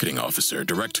Chief Marketing Officer,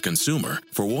 Direct-to-Consumer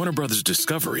for Warner Brothers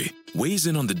Discovery, weighs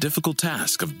in on the difficult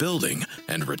task of building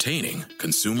and retaining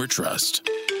consumer trust.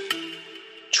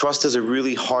 Trust is a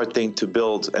really hard thing to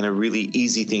build and a really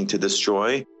easy thing to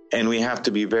destroy, and we have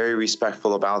to be very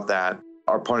respectful about that.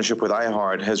 Our partnership with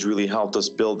iHeart has really helped us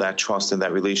build that trust and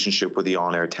that relationship with the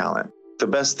on-air talent. The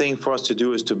best thing for us to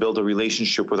do is to build a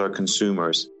relationship with our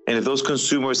consumers. And if those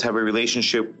consumers have a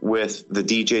relationship with the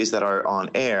DJs that are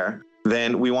on air,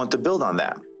 then we want to build on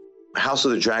that. House of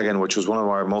the Dragon, which was one of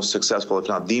our most successful, if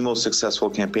not the most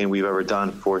successful campaign we've ever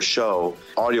done for a show,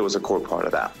 audio was a core part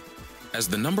of that. As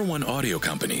the #1 audio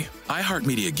company,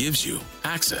 iHeartMedia gives you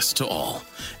access to all.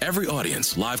 Every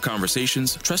audience, live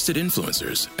conversations, trusted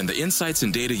influencers, and the insights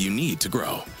and data you need to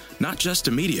grow. Not just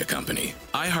a media company,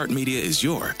 iHeartMedia is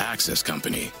your access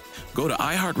company. Go to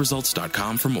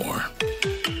iHeartResults.com for more.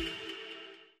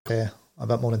 A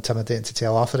bit more intimidating to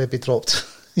tell Arthur he'd be dropped.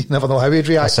 You never know how he'd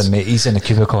react. Listen, mate, he's in the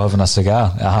cubicle having a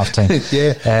cigar at half time.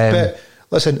 But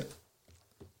listen,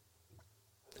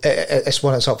 it's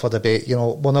one that's up for debate.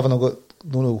 We'll never know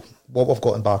what we've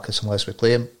got in Bacchus unless we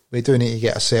play him. We do need to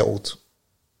get a settled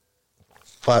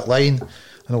back line.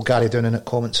 I know Gary Doonan at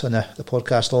comments on the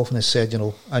podcast often has said,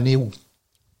 Neil,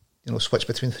 switch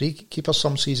between three keepers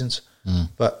some seasons.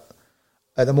 But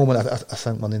at the moment, I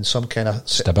think we're in some kind of...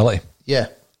 stability. Yeah.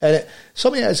 And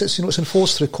something is, it's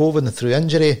enforced through COVID and through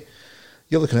injury.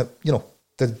 You're looking at,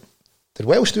 did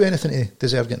Welsh do anything to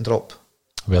deserve getting dropped?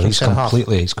 Well, he's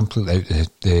completely out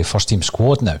the first team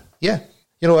squad now. Yeah.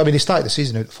 He started the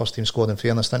season out the first team squad in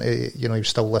fairness, didn't he? He was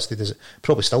still listed as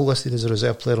a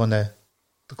reserve player on the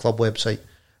club website.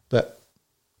 But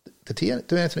did he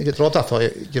do anything to get dropped? I thought,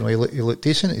 he looked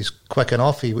decent. He's quick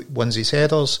enough. He wins his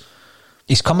headers.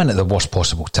 He's coming at the worst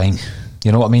possible time.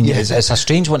 You know what I mean? Yeah. It's a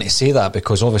strange one to say that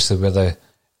because obviously we're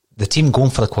the team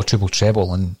going for the quadruple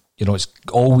treble, and it's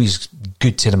always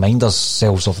good to remind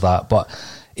ourselves of that. But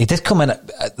he did come in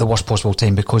at the worst possible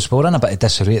time because we were in a bit of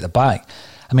disarray at the back.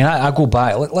 I go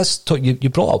back. Let's talk. You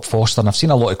brought up Foster, and I've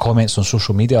seen a lot of comments on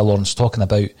social media, Lawrence, talking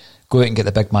about go out and get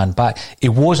the big man back. It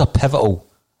was a pivotal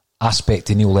aspect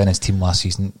to Neil Lennon's team last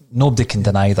season. Nobody can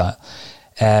deny that.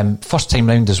 First time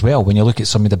round as well, when you look at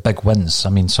some of the big wins,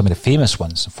 some of the famous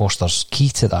wins, Foster's key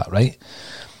to that, right?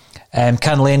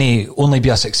 Can Lenny only be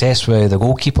a success with the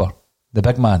goalkeeper, the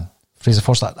big man, Fraser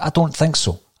Forster? I don't think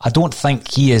so. I don't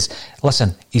think he is.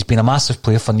 Listen, he's been a massive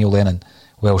player for Neil Lennon.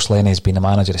 Welsh Lenny has been the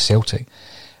manager of Celtic.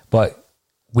 But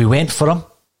we went for him,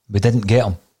 we didn't get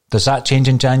him. Does that change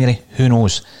in January? Who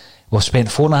knows? We've spent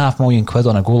 £4.5 million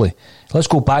on a goalie. Let's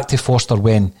go back to Foster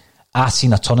when I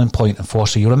seen a turning point in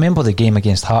Foster. You remember the game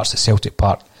against Hearts at Celtic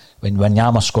Park when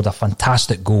Wanyama scored a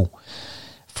fantastic goal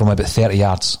from about 30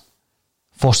 yards.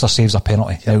 Foster saves a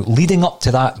penalty. Now, leading up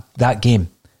to that game,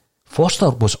 Foster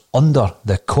was under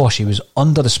the cosh. He was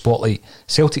under the spotlight.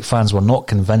 Celtic fans were not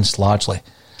convinced largely.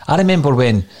 I remember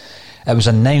when it was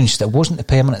announced it wasn't a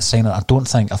permanent signing, I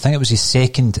think it was his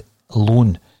second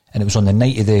loan, and it was on the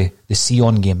night of the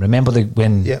Sion game. Remember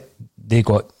when they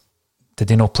got... Did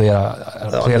they not play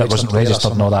a player that wasn't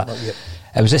registered and all that?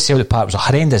 It was at Celtic Park. It was a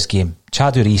horrendous game.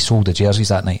 Chad Uri sold the jerseys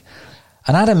that night.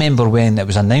 And I remember when it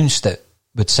was announced that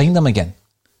we'd signed them again,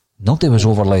 nobody was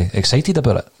overly excited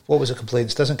about it. What was the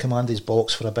complaints? Doesn't command his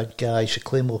box for a big guy, should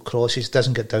claim more crosses,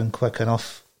 doesn't get down quick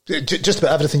enough. Just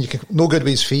about everything. No good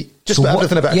with his feet. Just about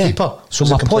everything about a keeper. So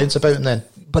my complaints about him then.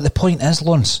 But the point is,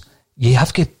 Lawrence, you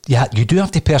do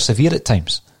have to persevere at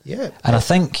times. Yeah. And I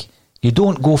think You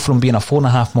don't go from being a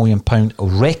 £4.5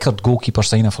 million record goalkeeper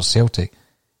signing for Celtic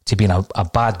to being a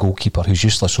bad goalkeeper who's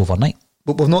useless overnight.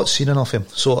 But we've not seen enough of him.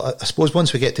 So I suppose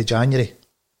once we get to January,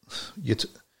 if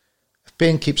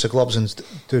Ben keeps the gloves and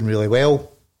doing really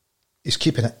well, he's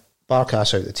keeping it.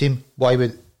 Barkas out of the team. Why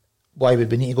would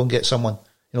we need to go and get someone?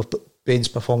 You know, Ben's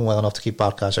performing well enough to keep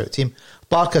Barkas out of the team.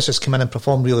 Barkas has come in and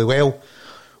performed really well.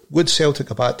 Would Celtic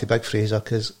go back to Big Fraser?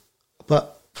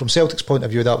 But from Celtic's point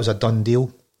of view, that was a done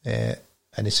deal. And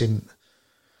the same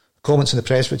comments in the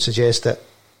press would suggest that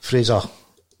Fraser,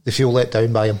 they feel let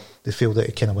down by him. They feel that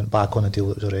he kind of went back on a deal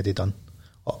that was already done.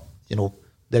 You know,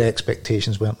 their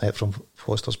expectations weren't met from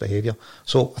Foster's behaviour.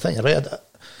 So I think you're right.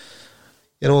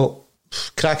 You know,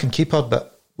 cracking keeper,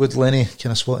 but would Lenny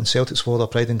kind of swat in Celtic's swallow their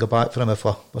pride and go back for him if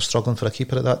we're struggling for a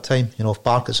keeper at that time? You know, if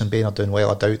Barkas and Bain are doing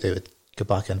well, I doubt they would go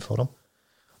back in for him.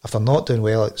 If they're not doing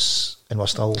well, and we're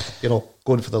still, you know,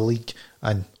 going for the league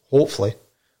and hopefully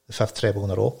the 5th treble in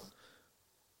a row,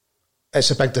 it's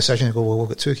a big decision to go, well, we've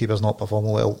got 2 keepers not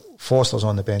performing well. Foster's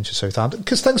on the bench at Southampton,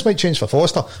 because things might change for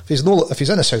Foster. If he's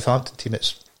in a Southampton team,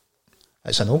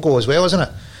 it's a no-go as well, isn't it?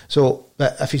 So,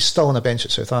 but if he's still on the bench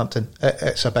at Southampton,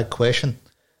 it's a big question.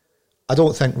 I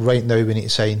don't think right now we need to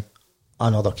sign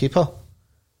another keeper.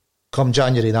 Come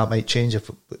January, that might change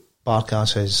if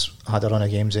Barkas has had a run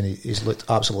of games and he's looked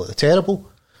absolutely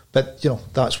terrible. But, you know,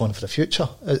 that's one for the future.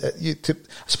 I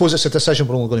suppose it's a decision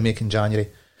we're only going to make in January.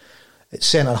 It's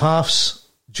centre-halves.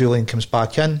 Julian comes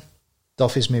back in.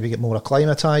 Duffy's maybe get more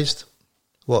acclimatised.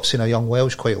 Well, I've seen a young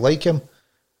Welsh quite like him.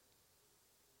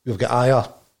 You've got Ayer.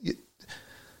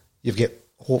 You've got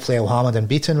hopefully Elhamed and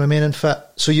Beaton remaining fit.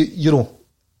 So, you know,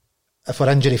 if we're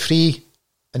injury-free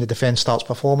and the defence starts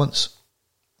performance,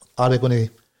 are we going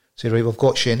to say, right, we've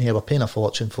got Shane here, we're paying a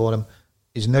fortune for him.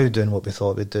 He's now doing what we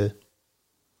thought we'd do.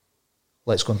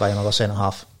 Let's go and buy another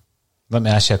centre-half. Let me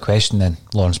ask you a question then,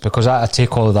 Lawrence, because I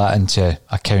take all of that into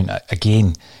account.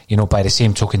 Again, you know, by the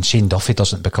same token, Shane Duffy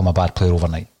doesn't become a bad player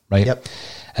overnight, right? Yep.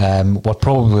 We're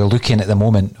probably looking at the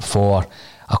moment for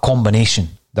a combination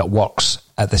that works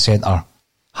at the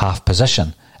centre-half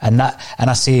position. And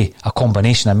I say a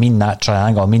combination, I mean that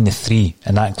triangle, I mean the 3,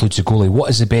 and that includes the goalie. What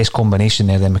is the best combination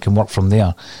there? Then we can work from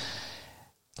there.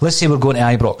 Let's say we're going to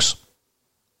Ibrox.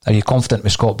 Are you confident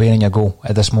with Scott Bain in your goal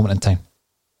at this moment in time?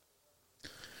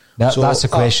 That's the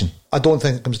question. I don't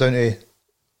think it comes down to.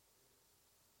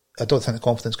 I don't think the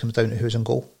confidence comes down to who's in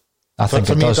goal. I think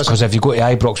it does, because if you go to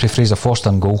Ibrox with Fraser Forster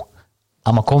in goal,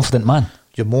 I'm a confident man.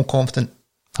 You're more confident.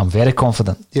 I'm very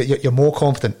confident. You're more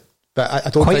confident, but I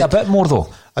don't quite think, a bit more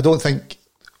though. I don't think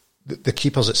the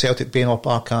keepers at Celtic, Bain or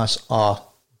Barkas, are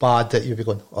bad that you'd be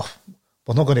going, oh,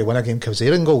 we're not going to win a game because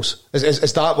they're in goals.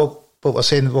 Is that what we're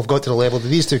saying? We've got to the level that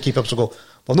these 2 keepers will go,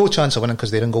 well, no chance of winning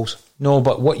because they're in goals. No,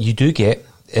 but what you do get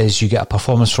is you get a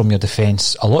performance from your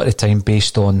defence a lot of the time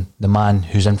based on the man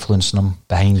who's influencing them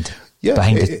behind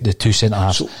the 2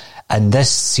 centre-halves. So, and this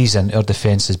season, our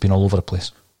defence has been all over the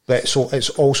place. But so it's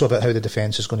also about how the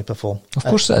defence is going to perform. Of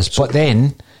course it is, but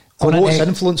then... Although it's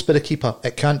influenced by the keeper,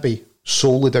 it can't be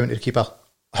solely down to the keeper,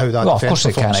 how that well, defence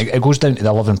of course performs. it can. It goes down to the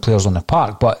 11 players on the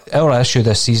park, but our issue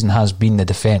this season has been the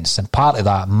defence, and part of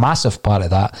that, massive part of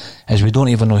that, is we don't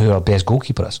even know who our best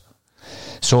goalkeeper is.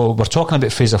 So we're talking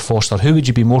about Fraser Forster. Who would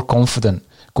you be more confident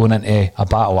going into a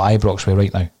battle at Ibrox with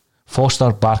right now?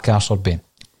 Foster, Barkas or Bain?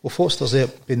 Well, Foster's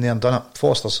been there and done it.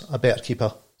 Foster's a better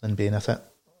keeper than Bain, I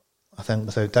think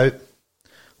without doubt.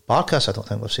 Barkas, I don't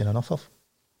think we've seen enough of.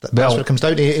 That's what it comes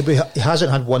down to. He hasn't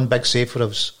had one big save for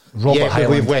us. Robert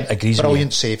Hyland agrees with you.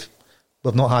 Brilliant save.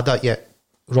 We've not had that yet.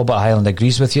 Robert Hyland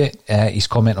agrees with you. He's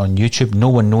commenting on YouTube. No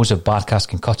one knows if Barkas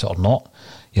can cut it or not.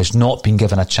 He has not been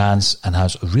given a chance and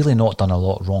has really not done a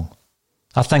lot wrong.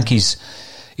 I think he's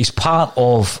part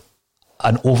of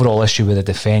an overall issue with the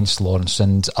defence, Lawrence,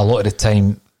 and a lot of the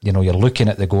time, you know, you're looking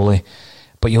at the goalie,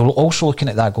 but you're also looking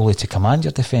at that goalie to command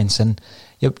your defence, and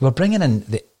we're bringing in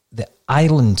the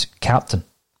Ireland captain,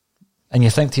 and you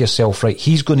think to yourself, right,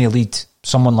 he's going to lead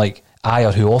someone like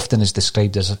Ayer, who often is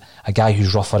described as a guy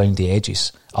who's rough around the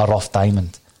edges, a rough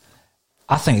diamond.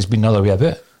 I think it's been another way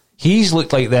about it. He's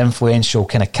looked like the influential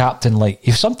kind of captain. Like,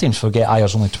 you sometimes forget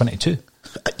Ayer's only 22.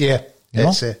 Yeah,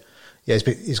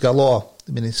 he's got a lot of,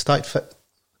 I mean, he started fit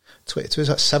 22, is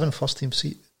that 7 first team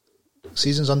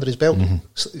seasons under his belt?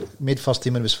 Mm-hmm. Made first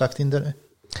team when he was 15, didn't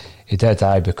he? He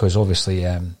did, because obviously,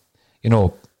 you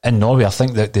know, in Norway, I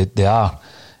think that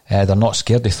they're not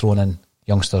scared of throwing in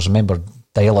youngsters. Remember,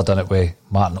 Dyle done it with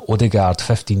Martin Odegaard,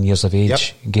 15 years of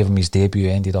age, gave him his debut,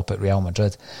 ended up at Real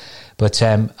Madrid. But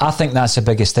I think that's the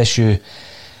biggest issue.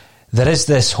 There is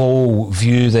this whole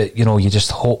view that, you know, you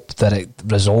just hope that it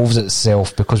resolves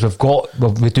itself, because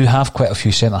we do have quite a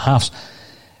few centre halves.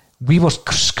 we were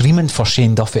screaming for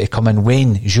Shane Duffy to come in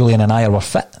when Julian and I were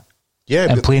fit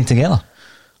and playing together.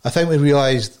 I think we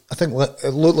realised,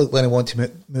 it looked like Lenny wanted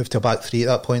to move to a back three at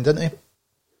that point, didn't he?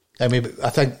 I mean, I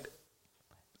think...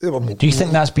 Do you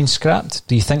think that's been scrapped?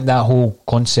 Do you think that whole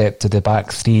concept of the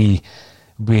back three,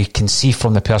 we can see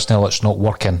from the personnel it's not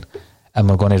working and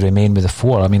we're going to remain with the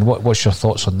four? I mean, what's your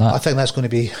thoughts on that? I think that's going to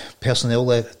be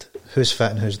personnel-led, who's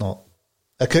fit and who's not.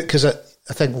 Because I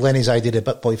think Lenny's idea of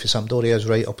bit boy for Sampdoria is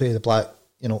right. I'll play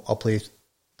I'll play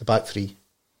the back three.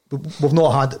 We've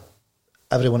not had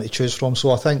everyone to choose from,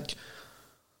 so I think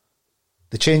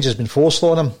the change has been forced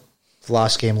on him. The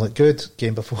last game looked good,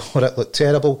 game before it looked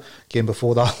terrible, game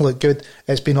before that looked good.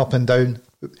 It's been up and down,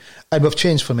 and we've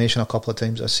changed formation a couple of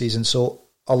times this season, so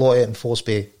a lot of it enforced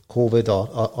by COVID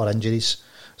or injuries.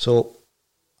 So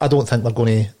I don't think we're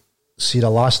going to see the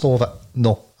last of it.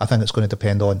 No, I think it's going to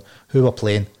depend on who we're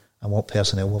playing and what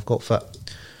personnel we've got fit.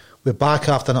 We're back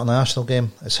after an international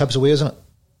game. It's Hibs away, isn't it?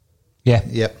 Yeah.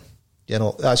 Yep.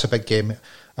 That's a big game.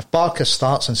 If Barker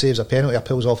starts and saves a penalty or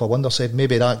pulls off a wonder-save,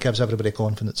 maybe that gives everybody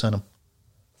confidence in him.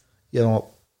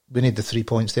 We need the 3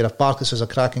 points there. If Barkas is a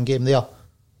cracking game there,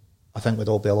 I think we'd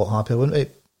all be a lot happier, wouldn't we?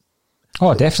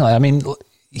 Oh, definitely. I mean,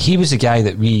 he was the guy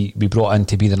that we brought in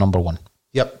to be the number one.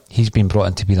 Yep. He's been brought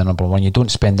in to be the number one. You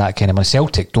don't spend that kind of money.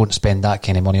 Celtic don't spend that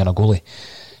kind of money on a goalie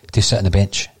to sit on the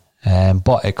bench.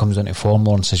 But it comes down to form,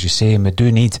 Lawrence, as you say, and we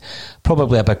do need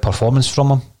probably a big performance from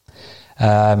him.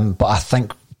 But I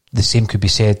think the same could be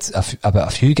said about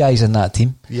a few guys in that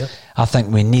team. Yeah. I think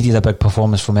we needed a big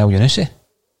performance from El Yunusi,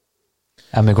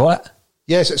 and we got it.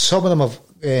 Yes, some of them have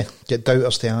get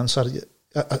doubters to answer.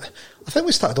 I think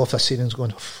we started off this season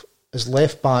going, is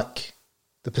left back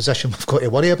the position we've got to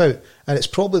worry about? And it's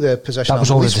probably the position I'm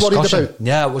least worried about.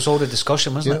 Yeah, it was all the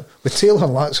discussion, wasn't it? With Taylor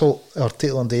and Laxalt, or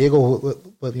Taylor and Diego,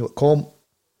 what you call them,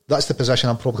 that's the position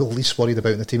I'm probably least worried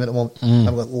about in the team at the moment.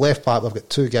 I've got left back, we've got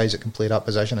two guys that can play that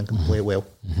position and can play it well.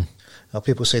 Now,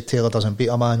 people say Taylor doesn't beat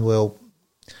a man. Well,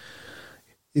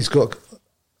 he's got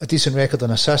a decent record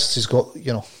in assists. He's got,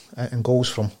 in goals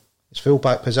from his full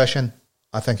back position.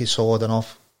 I think he's solid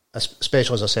enough,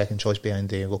 especially as a second choice behind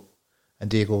Diego. And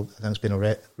Diego, I think, has been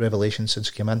a revelation since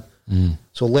he came in.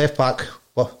 So left back,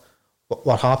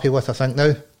 we're happy with, I think,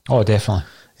 now. Oh, definitely.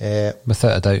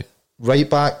 Without a doubt. Right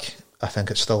back, I think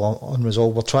it's still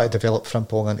unresolved. We'll try to develop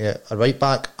Frimpong into a right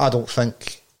back. I don't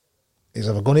think he's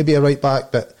ever going to be a right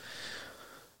back, but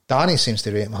Danny seems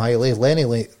to rate him highly.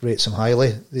 Lenny rates him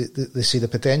highly. They see the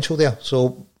potential there.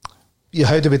 So,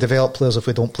 how do we develop players if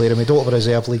we don't play them? We don't have a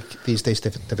reserve league these days to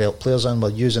develop players in. We're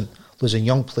losing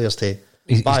young players to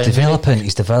buy.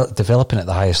 He's developing at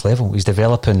the highest level. He's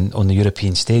developing on the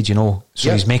European stage, So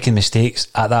he's making mistakes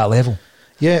at that level.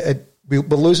 Yeah, we're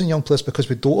losing young players because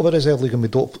we don't have a reserve league and we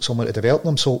don't put someone to develop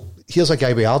them. So here's a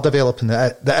guy we are developing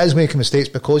that is making mistakes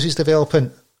because he's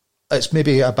developing. It's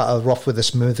maybe a bit of rough with the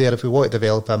smooth there. If we want to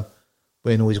develop him,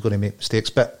 we know he's going to make mistakes.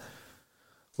 But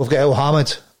we've got El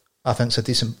Hamid. I think it's a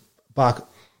decent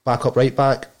backup right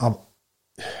back.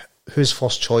 Who's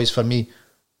first choice for me?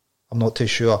 I'm not too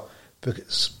sure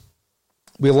because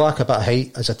we lack a bit of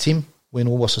height as a team. We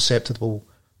know we're susceptible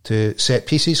to set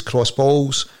pieces, cross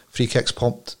balls, free kicks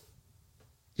pumped,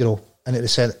 into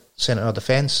the centre of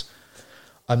defence.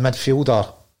 And midfield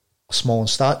are small in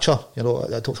stature. I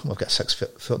don't think we've got 6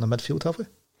 foot in the midfield, have we?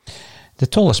 The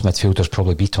tallest midfielder is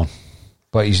probably Beaton,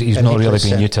 but he's not really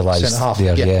being utilised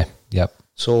there. Yeah. Yep.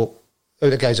 So out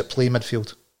of the guys that play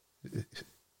midfield,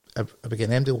 are we getting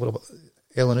them deal? What about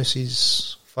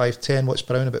Elanusi's 5'10"? What's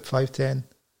Brown about 5'10"?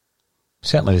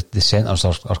 Certainly the centres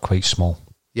are quite small.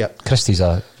 Yeah. Christie's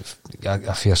a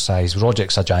fair size.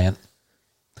 Roderick's a giant.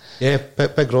 Yeah,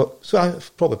 big so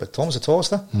probably Big Tom's the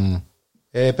tallest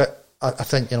there. But I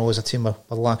think, as a team we're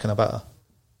lacking a bit of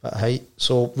height.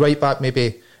 So right back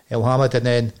maybe El Hamid, and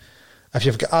then if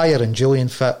you've got Ayer and Julian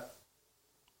fit,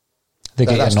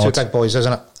 that's two big boys,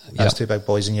 isn't it? That's two big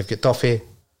boys, and you've got Duffy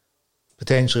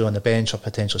potentially on the bench or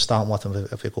potentially starting with him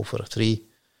if we go for a 3.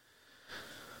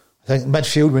 I think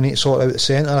midfield we need to sort out the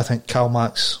centre. I think Cal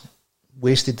Mack's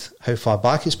wasted how far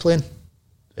back he's playing.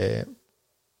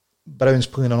 Brown's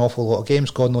playing an awful lot of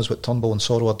games. God knows what Turnbull and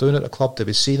Sorrow are doing at the club. Do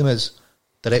we see them as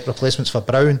direct replacements for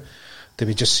Brown? Do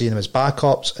we just see them as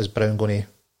backups? Is Brown going to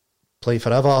play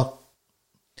forever?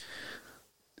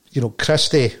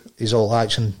 Christie is all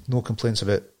action, no complaints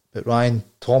about Ryan.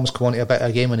 Tom's come on to a bit of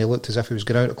a game when he looked as if he was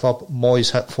going out of the club.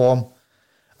 Moyes hit form.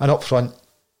 And up front,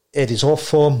 Eddie's off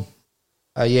form.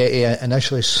 Yet he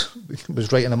initially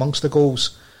was right in amongst the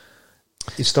goals.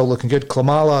 He's still looking good.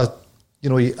 Klamala,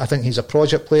 I think he's a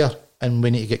project player and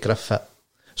we need to get Griff fit.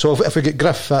 So if we get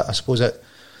Griff fit, I suppose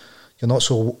you're not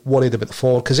so worried about the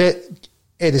forward because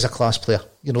Eddie's a class player.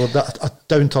 You know, that a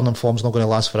downturn in form's not going to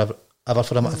last forever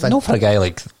for him, I think. Not for a guy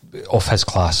like of his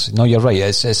class. No, you're right.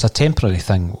 It's a temporary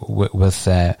thing with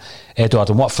Edouard.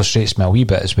 And what frustrates me a wee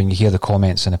bit is when you hear the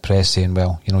comments in the press saying,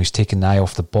 well, you know, he's taking the eye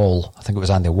off the ball. I think it was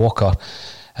Andy Walker,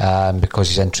 because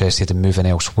he's interested in moving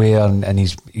elsewhere, and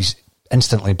he's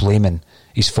instantly blaming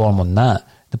his form on that.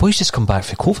 The boys just come back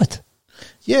for COVID.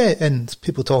 Yeah, and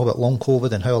people talk about long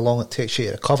COVID and how long it takes you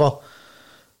to recover.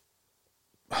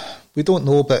 We don't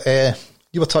know, but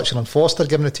you were touching on Foster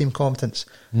giving the team competence.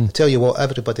 I tell you what,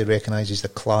 everybody recognises the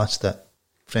class that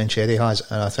French Eddie has,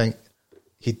 and I think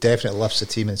he definitely lifts the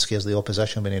team and scares the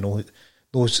opposition when he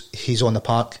knows he's on the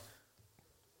park.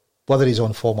 Whether he's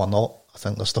on form or not, I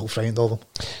think they're still frightened of him.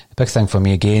 The big thing for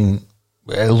me again,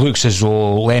 it looks as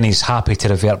though Lenny's happy to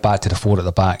revert back to the four at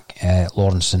the back,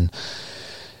 Lawrence, and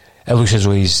it looks as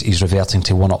though he's reverting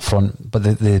to one up front. But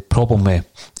the problem with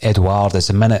Edouard is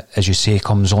the minute, as you say,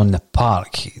 comes on the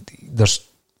park,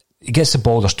 he gets the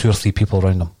ball, there's 2 or 3 people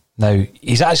around him. Now,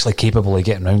 he's actually capable of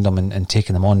getting around them and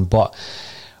taking them on, but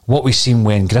what we've seen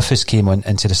when Griffiths came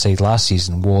into the side last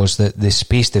season was that the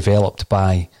space developed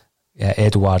by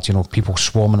Edouard, you know, people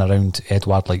swarming around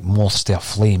Edouard like moths to a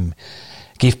flame,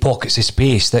 gave pockets of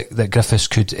space that Griffiths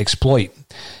could exploit.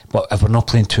 But if we're not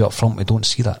playing 2 up front, we don't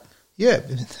see that. Yeah,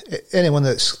 anyone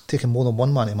that's taking more than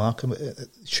one man to mark him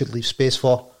should leave space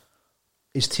for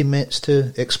his teammates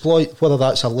to exploit, whether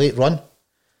that's a late run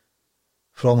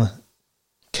from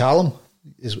Callum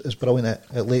is brilliant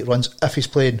at late runs if he's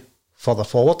playing further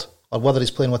forward, or whether he's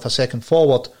playing with a second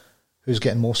forward who's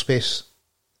getting more space,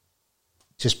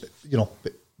 just, you know,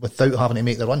 without having to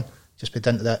make the run, just be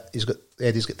down to that.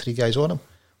 Eddie's got 3 guys on him.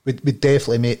 We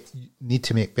definitely need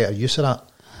to make better use of that.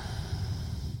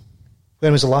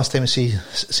 When was the last time you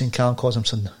seen Callum cause him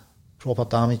some proper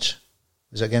damage?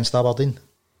 Was it against Aberdeen?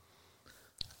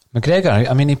 McGregor,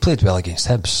 I mean, he played well against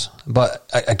Hibs, but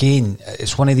again,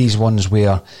 it's one of these ones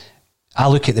where I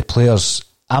look at the players.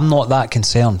 I'm not that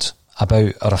concerned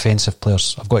about our offensive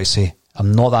players, I've got to say.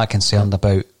 I'm not that concerned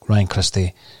about Ryan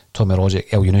Christie, Tommy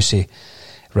Rogic, El Yunusi.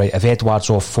 Right, if Edouard's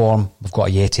off form, we've got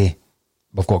Ajeti,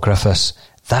 we've got Griffiths.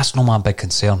 That's not my big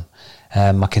concern.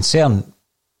 My concern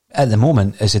at the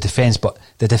moment is the defence, but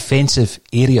the defensive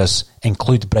areas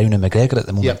include Brown and McGregor at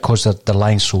the moment because they're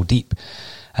lying so deep.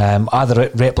 Are they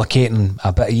replicating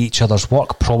a bit of each other's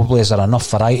work? Probably. Is there enough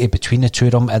variety between the two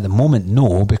of them? At the moment,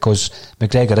 no, because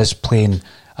McGregor is playing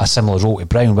a similar role to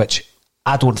Brown, which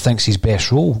I don't think's his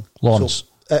best role, Lawrence.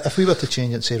 So, if we were to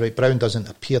change it and say, right, Brown doesn't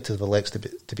appear to the legs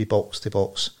to be box to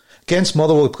box. Against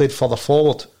Motherwell, he played further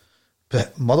forward,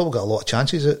 but Motherwell got a lot of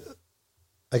chances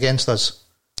against us.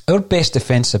 Our best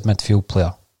defensive midfield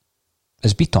player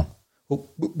is Beaton. Well,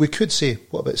 we could say,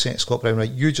 what about St. Scott Brown, right?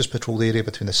 You just patrol the area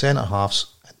between the centre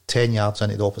halves and 10 yards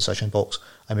into the opposition box,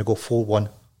 and we go 4-1,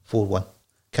 4-1.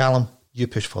 Callum, you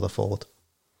push further forward.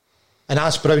 And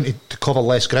ask Brown to cover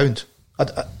less ground. I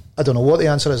don't know what the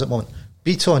answer is at the moment.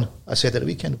 Beaton, I said at the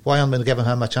weekend, why aren't we giving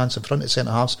him a chance in front of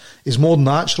centre halves? It's more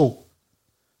natural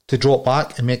to drop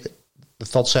back and make the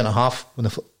third centre half when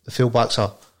the full-backs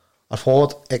are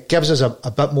forward. It gives us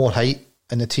a bit more height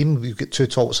in the team. We've got 2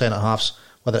 top centre halves,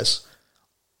 whether it's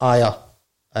Aya,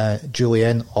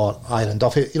 Julian or Iron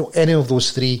Duffy. You know, any of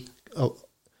those 3 are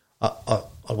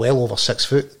well over 6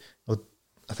 foot. You know,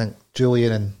 I think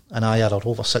Julian and Aya are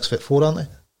over 6'4", aren't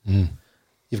they?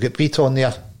 You've got Beaton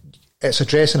there. It's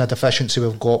addressing a deficiency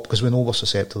we've got because we know we're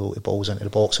susceptible to balls into the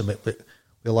box and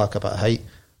we lack a bit of height.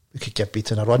 We could give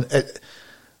Beaton a run.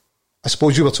 I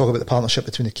suppose you were talking about the partnership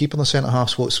between the keeper and the centre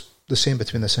halves. Well, it's the same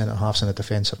between the centre halves and the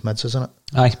defensive mids, isn't it?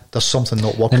 Aye. There's something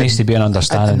not working. There needs to be an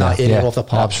understanding in that area of the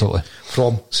park. Absolutely.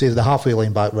 From, say, the halfway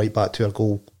line back, right back to our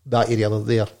goal, that area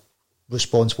they're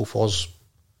responsible for us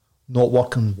not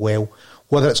working well.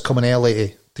 Whether it's coming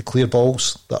early to clear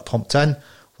balls that are pumped in,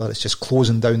 whether it's just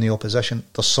closing down the opposition,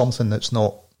 there's something that's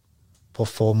not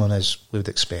performing as we would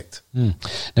expect.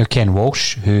 Now, Ken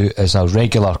Walsh, who is a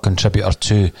regular contributor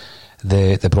to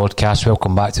the broadcast,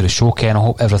 welcome back to the show, Ken. I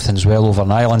hope everything's well over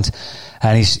in Ireland.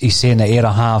 And he's saying that Ayr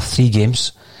have 3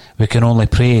 games. We can only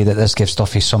pray that this gives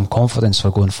Duffy some confidence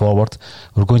for going forward.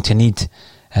 We're going to need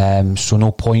so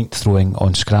no point throwing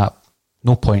on scrap.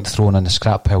 No point throwing on the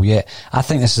scrap pile yet. I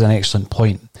think this is an excellent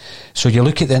point. So you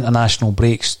look at the international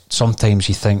breaks, sometimes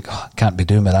you think, can't be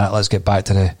doing with that, let's get back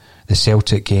to the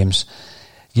Celtic games.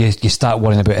 You start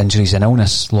worrying about injuries and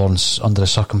illness, Lawrence, under the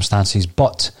circumstances,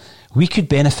 but we could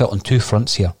benefit on 2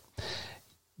 fronts here.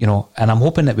 You know, and I'm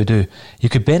hoping that we do. You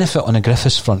could benefit on the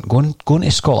Griffiths front, going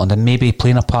to Scotland and maybe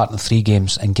playing a part in 3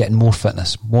 games and getting more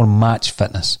fitness, more match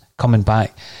fitness, coming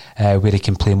back where he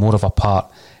can play more of a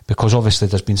part. Because obviously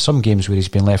there's been some games where he's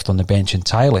been left on the bench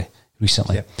entirely,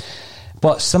 recently. Yeah.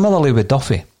 But similarly with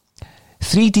Duffy,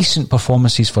 3 decent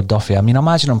performances for Duffy. I mean,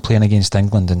 imagine him playing against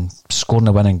England and scoring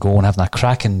a winning goal and having a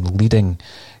cracking leading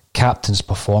captain's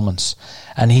performance,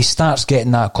 and he starts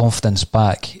getting that confidence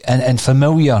back in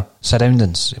familiar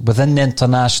surroundings within the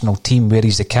international team where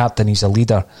he's the captain, he's a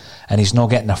leader, and he's not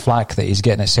getting the flack that he's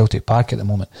getting at Celtic Park at the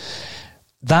moment.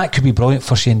 That could be brilliant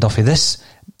for Shane Duffy. This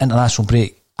international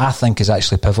break, I think, is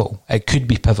actually pivotal. It could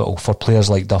be pivotal for players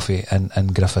like Duffy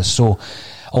and Griffiths. So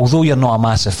although you're not a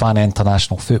massive fan of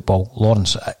international football,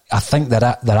 Lawrence, I think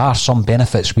there are some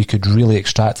benefits we could really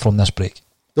extract from this break.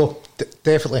 No,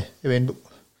 definitely. I mean,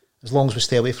 as long as we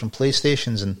stay away from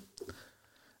PlayStations and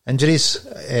injuries,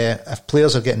 if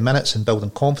players are getting minutes and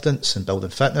building confidence and building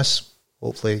fitness,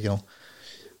 hopefully, you know,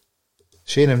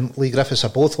 Shane and Lee Griffiths are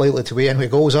both likely to weigh in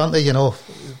with goals, aren't they? You know,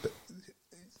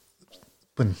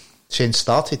 when Shane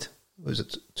started, was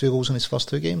it 2 goals in his first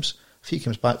 2 games? If he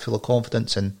comes back full of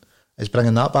confidence and is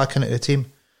bringing that back into the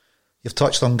team, you've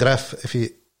touched on Griff. If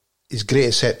he's great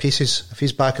at set pieces, if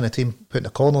he's back in the team putting the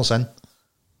corners in,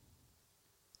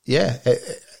 yeah,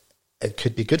 it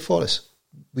could be good for us.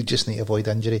 We just need to avoid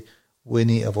injury. We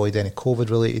need to avoid any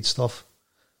COVID-related stuff.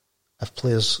 If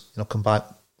players, you know, come back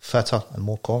fitter and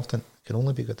more confident, it can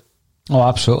only be good. Oh,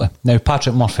 absolutely. Now,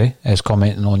 Patrick Murphy is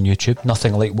commenting on YouTube.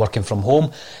 Nothing like working from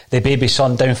home. The baby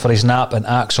son down for his nap and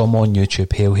Axom on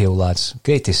YouTube. Hail, hail, lads.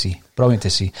 Great to see. Brilliant to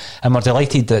see. And we're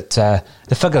delighted that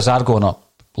the figures are going up,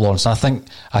 Lawrence. And I think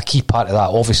a key part of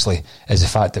that, obviously, is the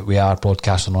fact that we are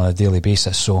broadcasting on a daily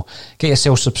basis. So get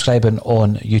yourself subscribing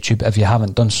on YouTube if you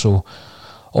haven't done so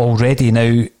already.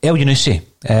 Now, El Yunusi,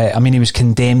 I mean, he was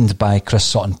condemned by Chris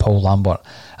Sutton, Paul Lambert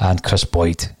and Chris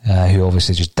Boyd, who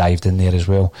obviously just dived in there as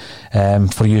well,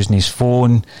 for using his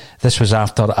phone. This was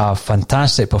after a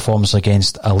fantastic performance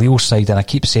against a Lille side, and I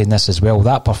keep saying this as well,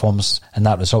 that performance and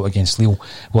that result against Lille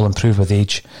will improve with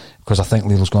age, because I think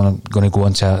Lille's going to go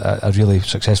into a really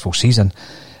successful season,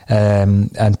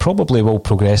 and probably will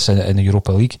progress in the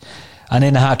Europa League. And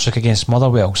then a hat-trick against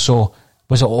Motherwell. So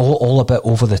was it all a bit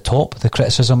over the top, the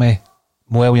criticism of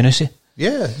El Yunusi?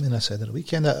 Yeah, I mean, I said at the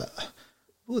weekend, I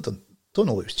don't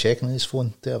know what he was checking on his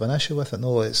phone to have an issue with it.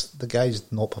 No, it's the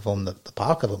guy's not performing the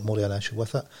park. I've got more of an issue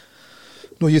with it.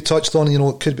 No, you touched on, you know,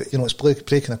 it could be, you know, it's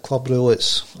breaking a club rule,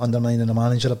 it's undermining the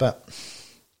manager a bit.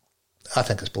 I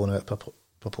think it's blown out of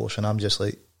proportion. I'm just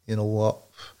like, you know what?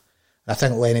 I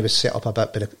think Lenny was set up a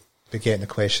bit by getting the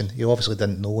question. He obviously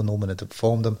didn't know, no one had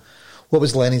informed him. What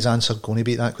was Lenny's answer going to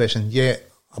be to that question? Yeah,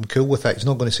 I'm cool with it. He's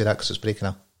not going to say that because it's breaking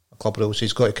a club rule, so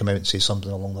he's got to come out and say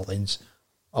something along the lines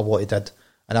of what he did.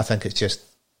 And I think it's just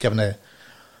giving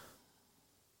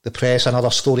the press another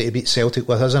story to beat Celtic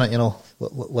with, isn't it? You know,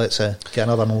 let's get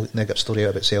another negative story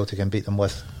out about Celtic and beat them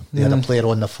with. They had a player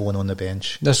on the phone on the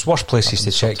bench. There's worse places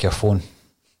to check your phone.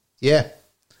 Yeah.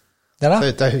 There are.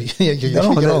 You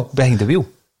know, behind the wheel.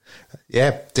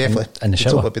 Yeah, definitely. In the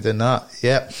shower. We'll be doing that,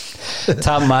 yeah.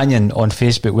 Tam Mannion on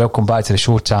Facebook, welcome back to the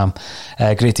show, Tam.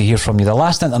 Great to hear from you. The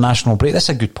last international break, that's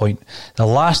a good point. The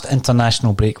last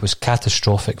international break was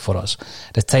catastrophic for us.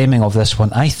 The timing of this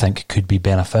one, I think, could be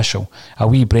beneficial. A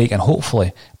wee break and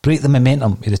hopefully break the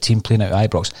momentum of the team playing out at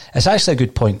Ibrox. It's actually a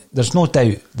good point. There's no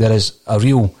doubt there is a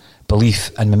real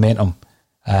belief and momentum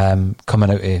coming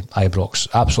out of Ibrox.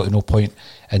 Absolutely no point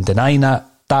in denying that.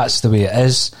 That's the way it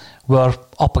is. We're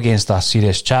up against a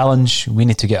serious challenge. We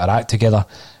need to get our act together.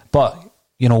 But,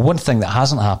 you know, one thing that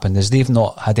hasn't happened is they've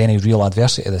not had any real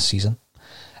adversity this season.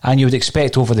 And you would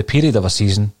expect over the period of a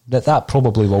season that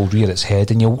probably will rear its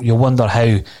head. And you'll wonder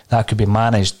how that could be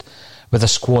managed with a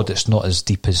squad that's not as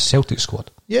deep as Celtic's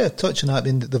squad. Yeah, touching that, I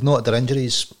mean, they've not had their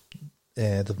injuries.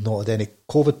 They've not had any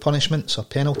COVID punishments or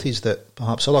penalties that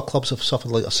perhaps other clubs have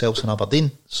suffered, like ourselves in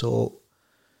Aberdeen. So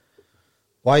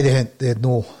why they had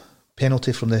no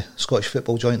penalty from the Scottish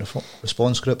Football Joint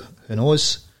Response Group, who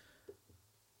knows?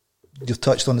 You've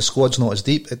touched on the squad's not as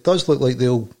deep. It does look like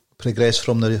they'll progress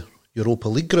from the Europa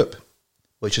League group,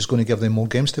 which is going to give them more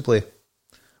games to play.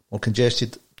 More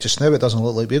congested. Just now it doesn't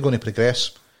look like we're going to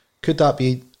progress. Could that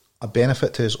be a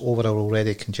benefit to us over our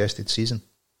already congested season?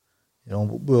 You know,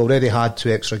 we already had 2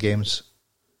 extra games,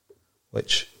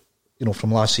 which, you know,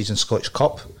 from last season's Scottish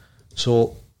Cup.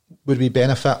 So would we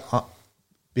benefit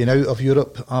being out of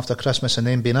Europe after Christmas and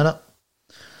then being in it?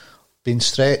 Being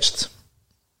stretched,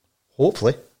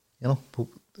 hopefully, you know, we'll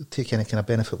take any kind of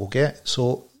benefit we'll get.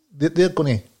 So they're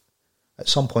going to, at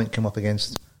some point, come up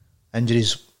against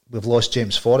injuries. We've lost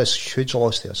James Forrest, huge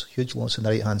loss to us, huge loss on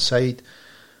the right-hand side.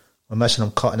 We're missing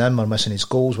him cutting in, we're missing his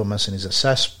goals, we're missing his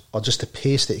assists, or just the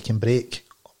pace that he can break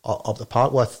up the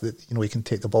park with, that, you know, he can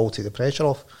take the ball, take the pressure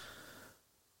off.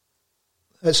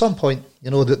 at some point,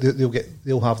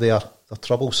 they'll have their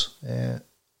troubles,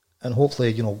 and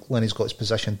hopefully, Lenny's got his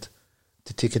position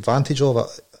to take advantage of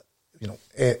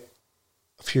it.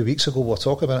 A few weeks ago, we were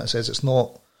talking about it. It says it's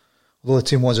not, although the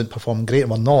team wasn't performing great,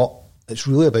 and we're not. It's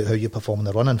really about how you perform in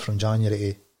the run-in from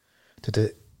January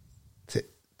to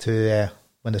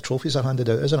when the trophies are handed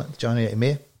out, isn't it? January to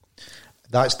May.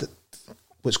 That's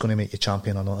what's going to make you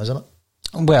champion or not, isn't it?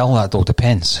 Well, that all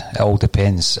depends. It all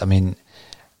depends. I mean,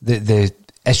 the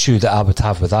issue that I would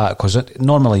have with that, because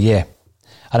normally, yeah,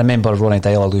 I remember Ronnie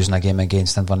Dyler losing a game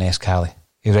against Inverness Cali.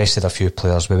 He rested a few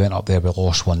players. We went up there, we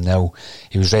lost 1-0.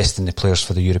 He was resting the players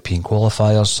for the European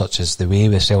qualifiers, such as the way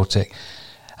with Celtic.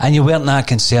 And you weren't that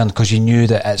concerned because you knew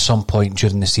that at some point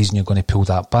during the season you're going to pull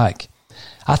that back.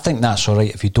 I think that's all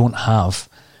right if you don't have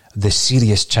the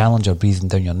serious challenger breathing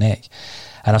down your neck.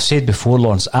 And I've said before,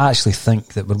 Lawrence, I actually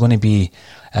think that we're going to be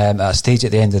at a stage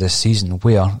at the end of this season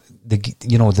where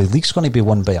the league's going to be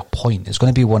won by a point. It's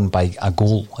going to be won by a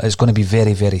goal. It's going to be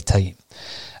very, very tight.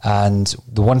 And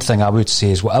the one thing I would say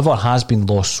is whatever has been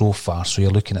lost so far, so you're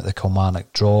looking at the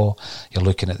Kilmarnock draw, you're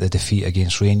looking at the defeat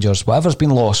against Rangers, whatever's been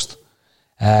lost,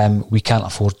 we can't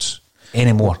afford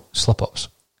any more slip-ups.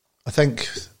 I think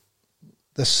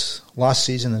this last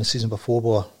season and the season before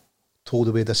were told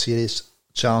away the serious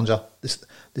challenger.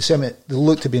 They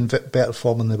look to be in better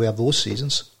form than they were those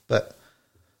seasons, but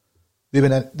they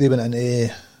went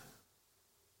into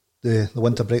the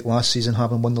winter break last season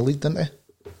having won the league, didn't they?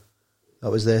 That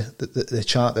was the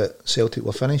chart that Celtic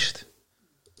were finished.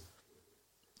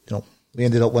 We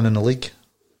ended up winning the league,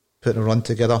 putting a run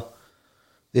together.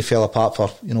 They fell apart for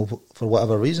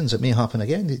whatever reasons. It may happen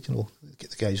again. Get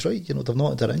the guys right. They've not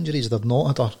had their injuries. They've not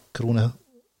had their corona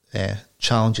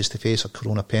challenges to face or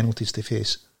corona penalties to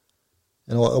face.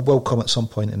 It will come at some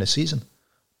point in the season.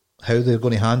 How they're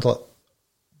going to handle it?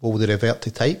 Will they revert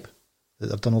to type that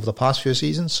they've done over the past few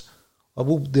seasons, or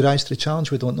will they rise to the challenge?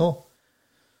 We don't know.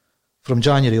 From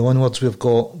January onwards, we've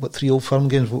got 3 Old Firm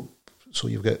games. So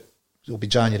it'll be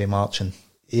January, March, and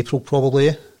April probably.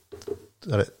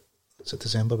 Or is it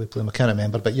December we play them? I can't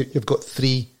remember. But you've got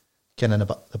 3 kind of in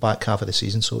the back half of the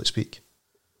season, so to speak.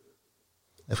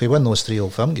 If we win those 3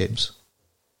 Old Firm games,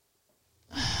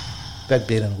 big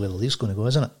bearing where the league's going to go,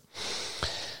 isn't it?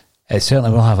 It certainly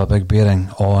will have a big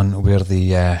bearing on where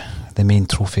the main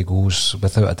trophy goes,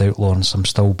 without a doubt, Lawrence. I'm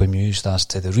still bemused as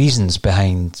to the reasons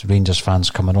behind Rangers fans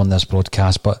coming on this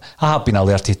broadcast, but I have been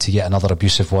alerted to yet another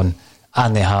abusive one,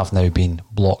 and they have now been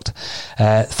blocked.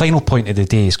 Final point of the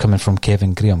day is coming from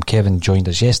Kevin Graham. Kevin joined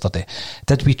us yesterday.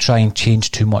 Did we try and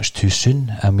change too much too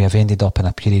soon, and we have ended up in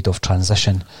a period of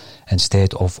transition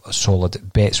instead of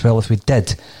solid bets? Well, if we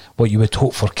did, what you would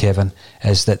hope for, Kevin,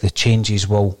 is that the changes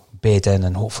will bed in,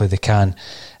 and hopefully they can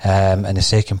in the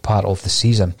second part of the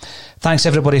season. Thanks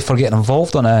everybody for getting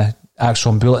involved on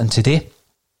Axon Bulletin today.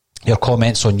 Your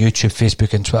comments on YouTube,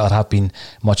 Facebook and Twitter have been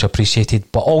much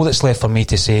appreciated, but all that's left for me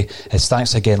to say is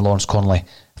thanks again, Lawrence Connolly,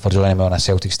 for joining me on A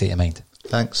Celtic State of Mind.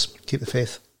 Thanks. Keep the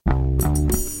faith.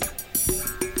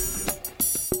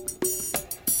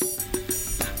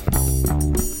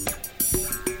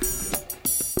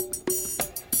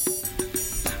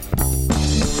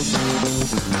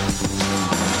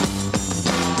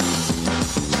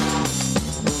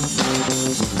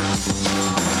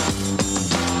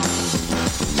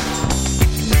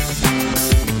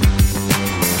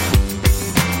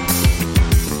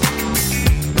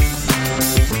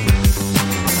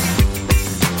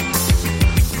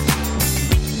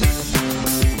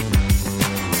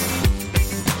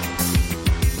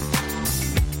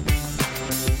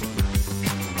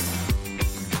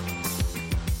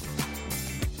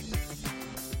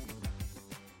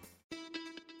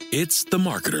 It's The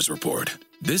Marketer's Report.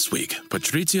 This week,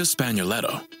 Patrizia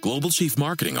Spagnoletto, Global Chief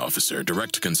Marketing Officer,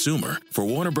 Direct-to-Consumer for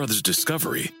Warner Brothers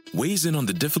Discovery, weighs in on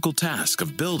the difficult task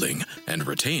of building and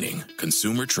retaining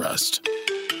consumer trust.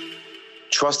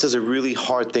 Trust is a really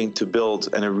hard thing to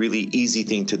build and a really easy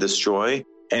thing to destroy,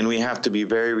 and we have to be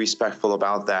very respectful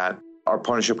about that. Our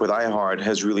partnership with iHeart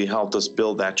has really helped us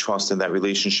build that trust and that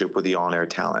relationship with the on-air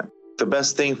talent. The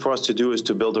best thing for us to do is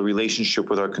to build a relationship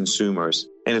with our consumers.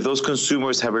 And if those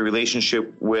consumers have a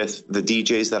relationship with the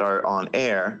DJs that are on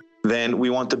air, then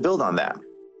we want to build on that.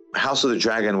 House of the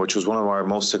Dragon, which was one of our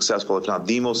most successful, if not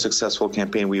the most successful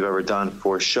campaign we've ever done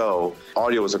for a show,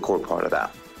 audio was a core part of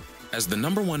that. As the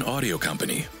 #1 audio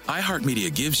company,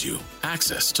 iHeartMedia gives you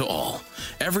access to all.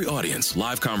 Every audience,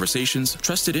 live conversations,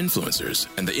 trusted influencers,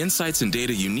 and the insights and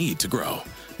data you need to grow.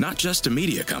 Not just a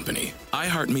media company,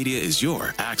 iHeartMedia is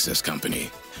your access company.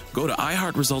 Go to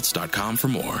iHeartResults.com for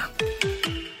more.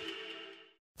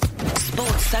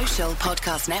 Sports Social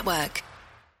Podcast Network.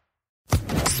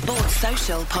 Sports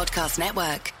Social Podcast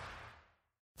Network.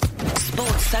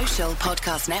 Sports Social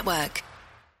Podcast Network.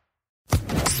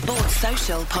 Sports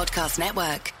Social Podcast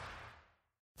Network.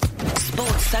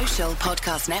 Sports Social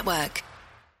Podcast Network.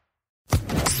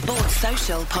 Sports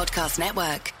Social Podcast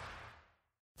Network.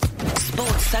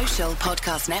 Sports Social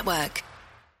Podcast Network.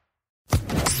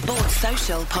 Sports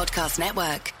Social Podcast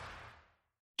Network.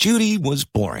 Judy was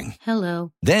boring.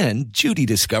 Hello. Then Judy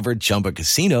discovered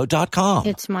ChumbaCasino.com.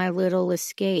 It's my little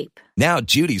escape. Now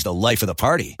Judy's the life of the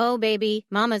party. Oh, baby,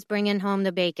 mama's bringing home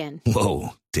the bacon. Whoa,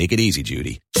 take it easy,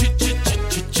 Judy.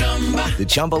 The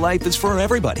Chumba life is for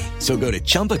everybody. So go to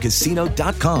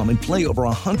ChumbaCasino.com and play over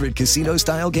 100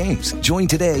 casino-style games. Join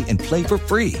today and play for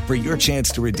free for your chance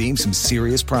to redeem some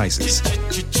serious prizes.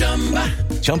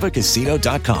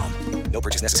 ChumbaCasino.com. No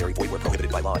purchase necessary. Void where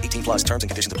prohibited by law. 18 plus terms and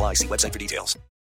conditions apply. See website for details.